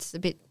it's a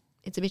bit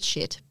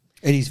shit.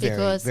 It is very,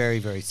 Because very,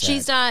 very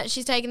sad.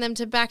 She's taken them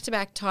to back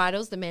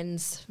titles, the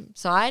men's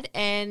side,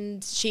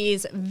 and she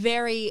is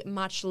very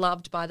much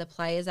loved by the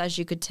players, as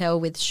you could tell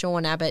with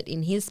Sean Abbott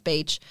in his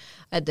speech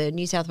at the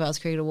New South Wales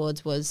Cricket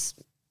Awards was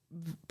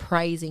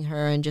praising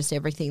her and just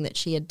everything that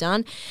she had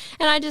done.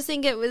 And I just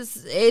think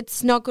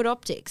it's not good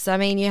optics. I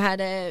mean, you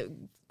had a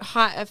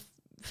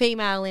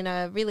female in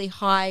a really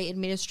high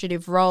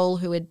administrative role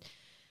who had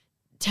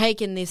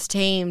taken this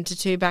team to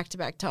 2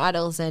 back-to-back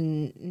titles,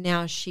 and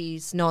now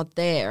she's not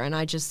there. And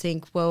I just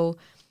think, well,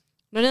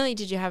 not only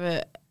did you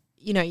have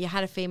you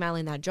had a female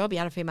in that job, you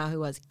had a female who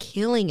was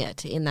killing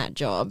it in that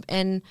job.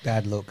 And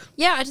Bad look.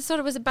 yeah, I just thought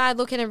it was a bad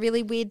look and a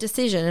really weird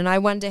decision. And I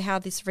wonder how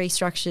this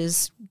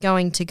restructure's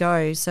going to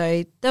go.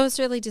 So that was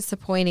really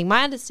disappointing.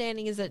 My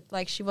understanding is that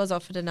she was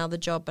offered another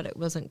job, but it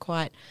wasn't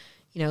quite,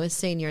 as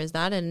senior as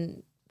that.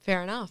 And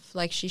fair enough.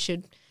 She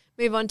should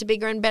move on to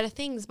bigger and better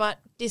things, but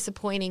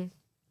disappointing.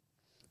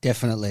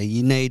 Definitely.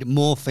 You need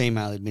more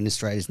female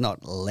administrators,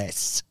 not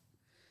less.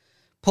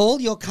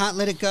 Paul, your can't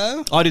let it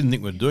go? I didn't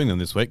think we were doing them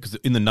this week because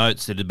in the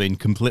notes it had been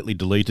completely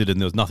deleted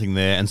and there was nothing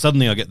there. And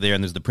suddenly I get there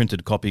and there's the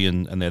printed copy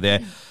and they're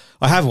there.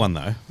 I have one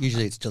though.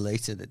 Usually it's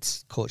deleted.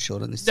 It's caught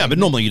short on this. Yeah, but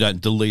normally you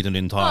don't delete an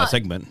entire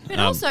segment. But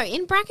also,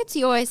 in brackets,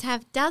 you always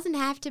have doesn't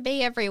have to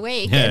be every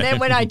week. Yeah. And then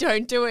when I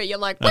don't do it, you're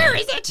like, where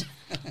is it?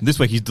 This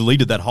week he's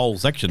deleted that whole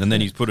section and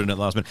then he's put it in at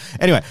last minute.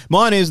 Anyway,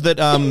 mine is that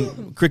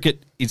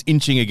cricket is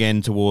inching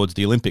again towards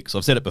the Olympics.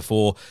 I've said it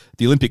before.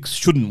 The Olympics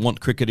shouldn't want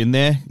cricket in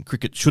there.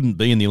 Cricket shouldn't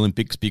be in the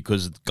Olympics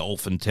because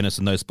golf and tennis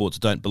and those sports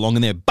don't belong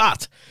in there.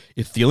 But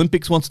if the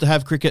Olympics wants to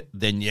have cricket,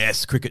 then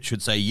yes, cricket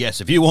should say yes.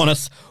 If you want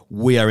us,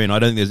 we are in. I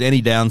don't think there's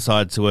any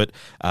downside to it.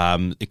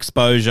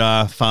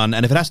 Exposure, fun,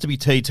 and if it has to be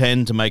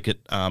T10 to make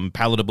it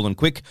palatable and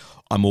quick,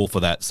 I'm all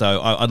for that.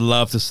 So I'd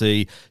love to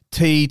see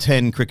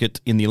T10 cricket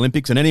in the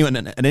Olympics, and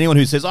anyone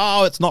who says,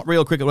 oh, it's not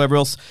real cricket, whatever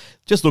else,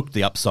 just look at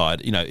the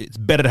upside. You know, it's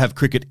better to have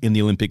cricket in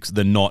the Olympics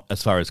than not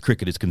as far as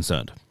cricket is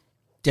concerned.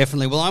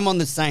 Definitely. Well, I'm on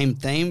the same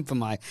theme for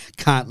my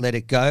Can't Let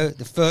It Go.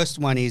 The first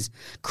one is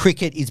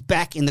cricket is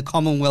back in the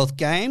Commonwealth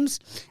Games,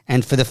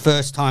 and for the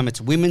first time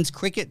it's women's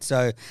cricket.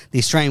 So the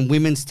Australian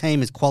women's team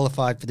has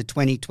qualified for the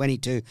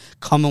 2022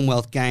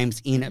 Commonwealth Games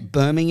in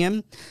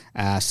Birmingham.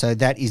 So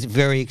that is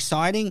very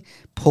exciting.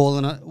 Paul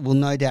and I will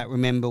no doubt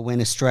remember when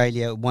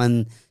Australia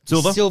won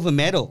silver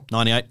medal.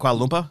 98,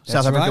 Kuala Lumpur,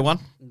 South Africa won.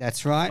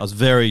 That's right. I was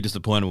very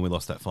disappointed when we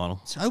lost that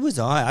final. So was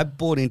I. I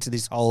bought into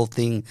this whole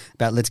thing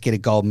about let's get a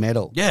gold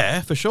medal.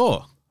 Yeah, for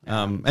sure.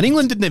 And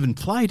England didn't even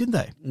play, did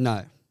they?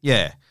 No.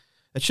 Yeah.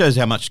 It shows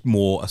how much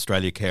more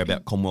Australia care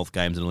about Commonwealth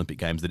Games and Olympic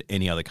Games than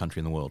any other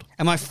country in the world.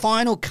 And my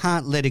final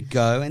Can't Let It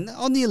Go, and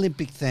on the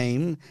Olympic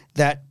theme,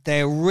 that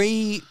they're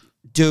renovating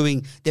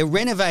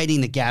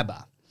the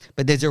Gabba.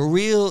 But there's a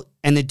real,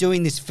 and they're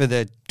doing this for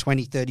the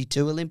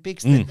 2032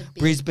 Olympics that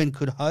Brisbane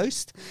could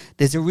host.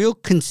 There's a real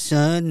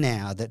concern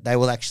now that they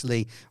will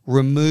actually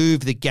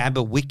remove the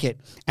Gabba wicket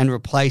and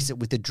replace it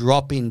with a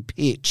drop-in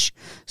pitch.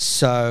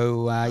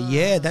 So,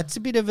 that's a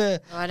bit of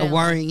a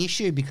worrying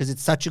issue because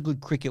it's such a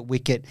good cricket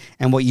wicket,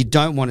 and what you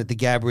don't want at the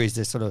Gabba is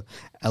a sort of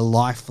a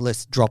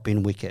lifeless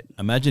drop-in wicket.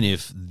 Imagine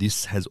if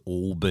this has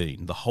all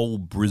been, the whole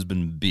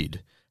Brisbane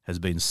bid has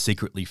been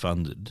secretly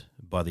funded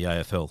by the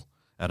AFL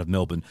out of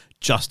Melbourne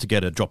just to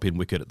get a drop-in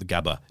wicket at the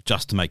Gabba,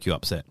 just to make you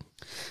upset.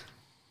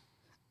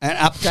 An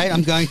update,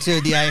 I'm going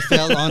to the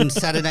AFL on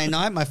Saturday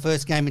night, my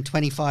first game in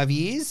 25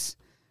 years.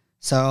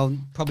 So I'll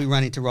probably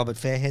run into Robert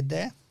Fairhead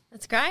there.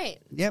 That's great.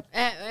 Yep.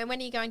 And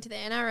when are you going to the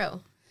NRL?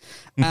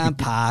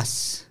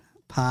 Pass.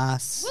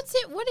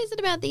 What is it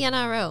about the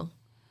NRL?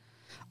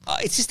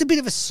 It's just a bit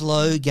of a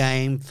slow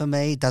game for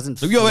me. It doesn't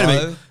flow. Wait a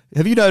minute.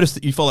 Have you noticed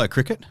that you follow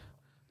cricket?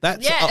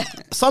 That's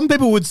some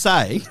people would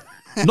say...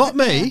 Not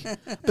me,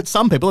 but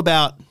some people,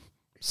 about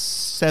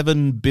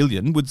 7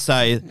 billion, would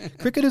say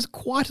cricket is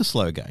quite a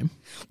slow game.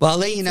 Well, I'll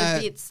let you know a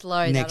bit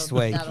slow. next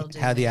week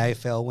how the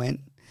AFL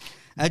went.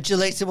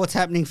 Jalisa, what's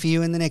happening for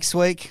you in the next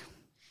week?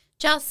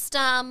 Just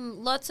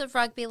lots of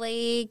rugby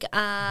league,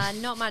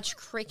 not much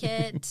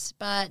cricket,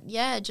 but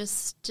yeah,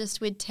 just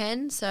with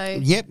 10. So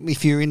yep,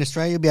 if you're in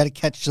Australia, you'll be able to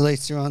catch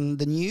Jalisa on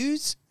the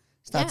news.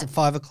 Starts at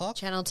 5 o'clock.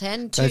 Channel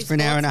 10. Goes for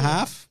an hour and a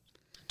half.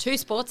 2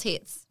 sports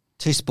hits.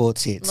 2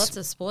 sports hits. Lots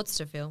of sports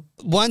to fill.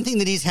 One thing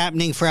that is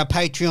happening for our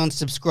Patreon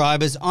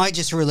subscribers, I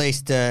just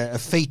released a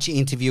feature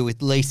interview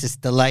with Lisa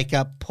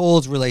Stalaker.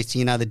 Paul's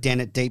releasing another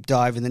Dennett Deep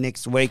Dive in the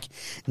next week.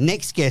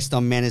 Next guest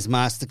on Manners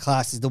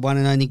Masterclass is the one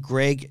and only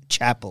Greg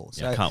Chappell.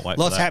 So can't wait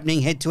for lots that.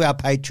 happening. Head to our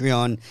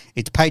Patreon.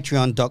 It's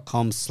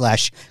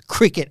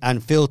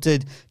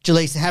patreon.com/cricketunfiltered.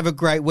 Jalisa, have a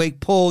great week.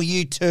 Paul,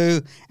 you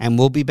too. And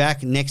we'll be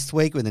back next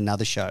week with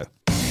another show.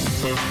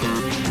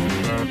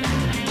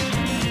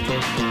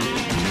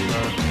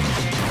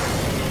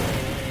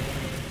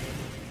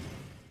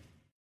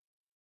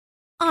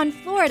 On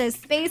Florida's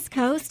Space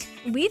Coast,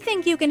 we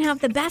think you can have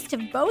the best of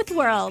both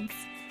worlds.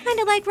 Kind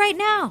of like right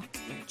now.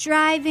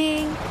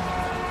 Driving,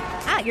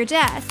 at your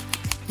desk,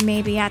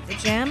 maybe at the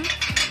gym,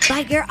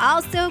 but you're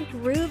also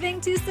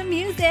grooving to some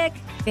music.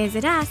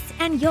 Visit us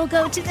and you'll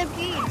go to the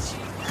beach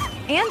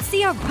and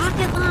see a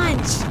rocket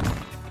launch.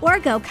 Or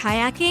go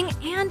kayaking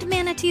and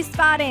manatee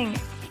spotting.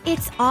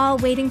 It's all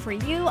waiting for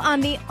you on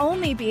the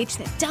only beach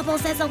that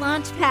doubles as a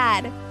launch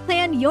pad.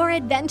 Plan your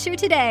adventure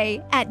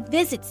today at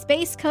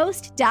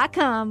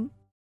visitspacecoast.com.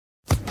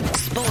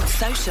 Sports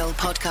Social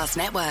Podcast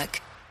Network.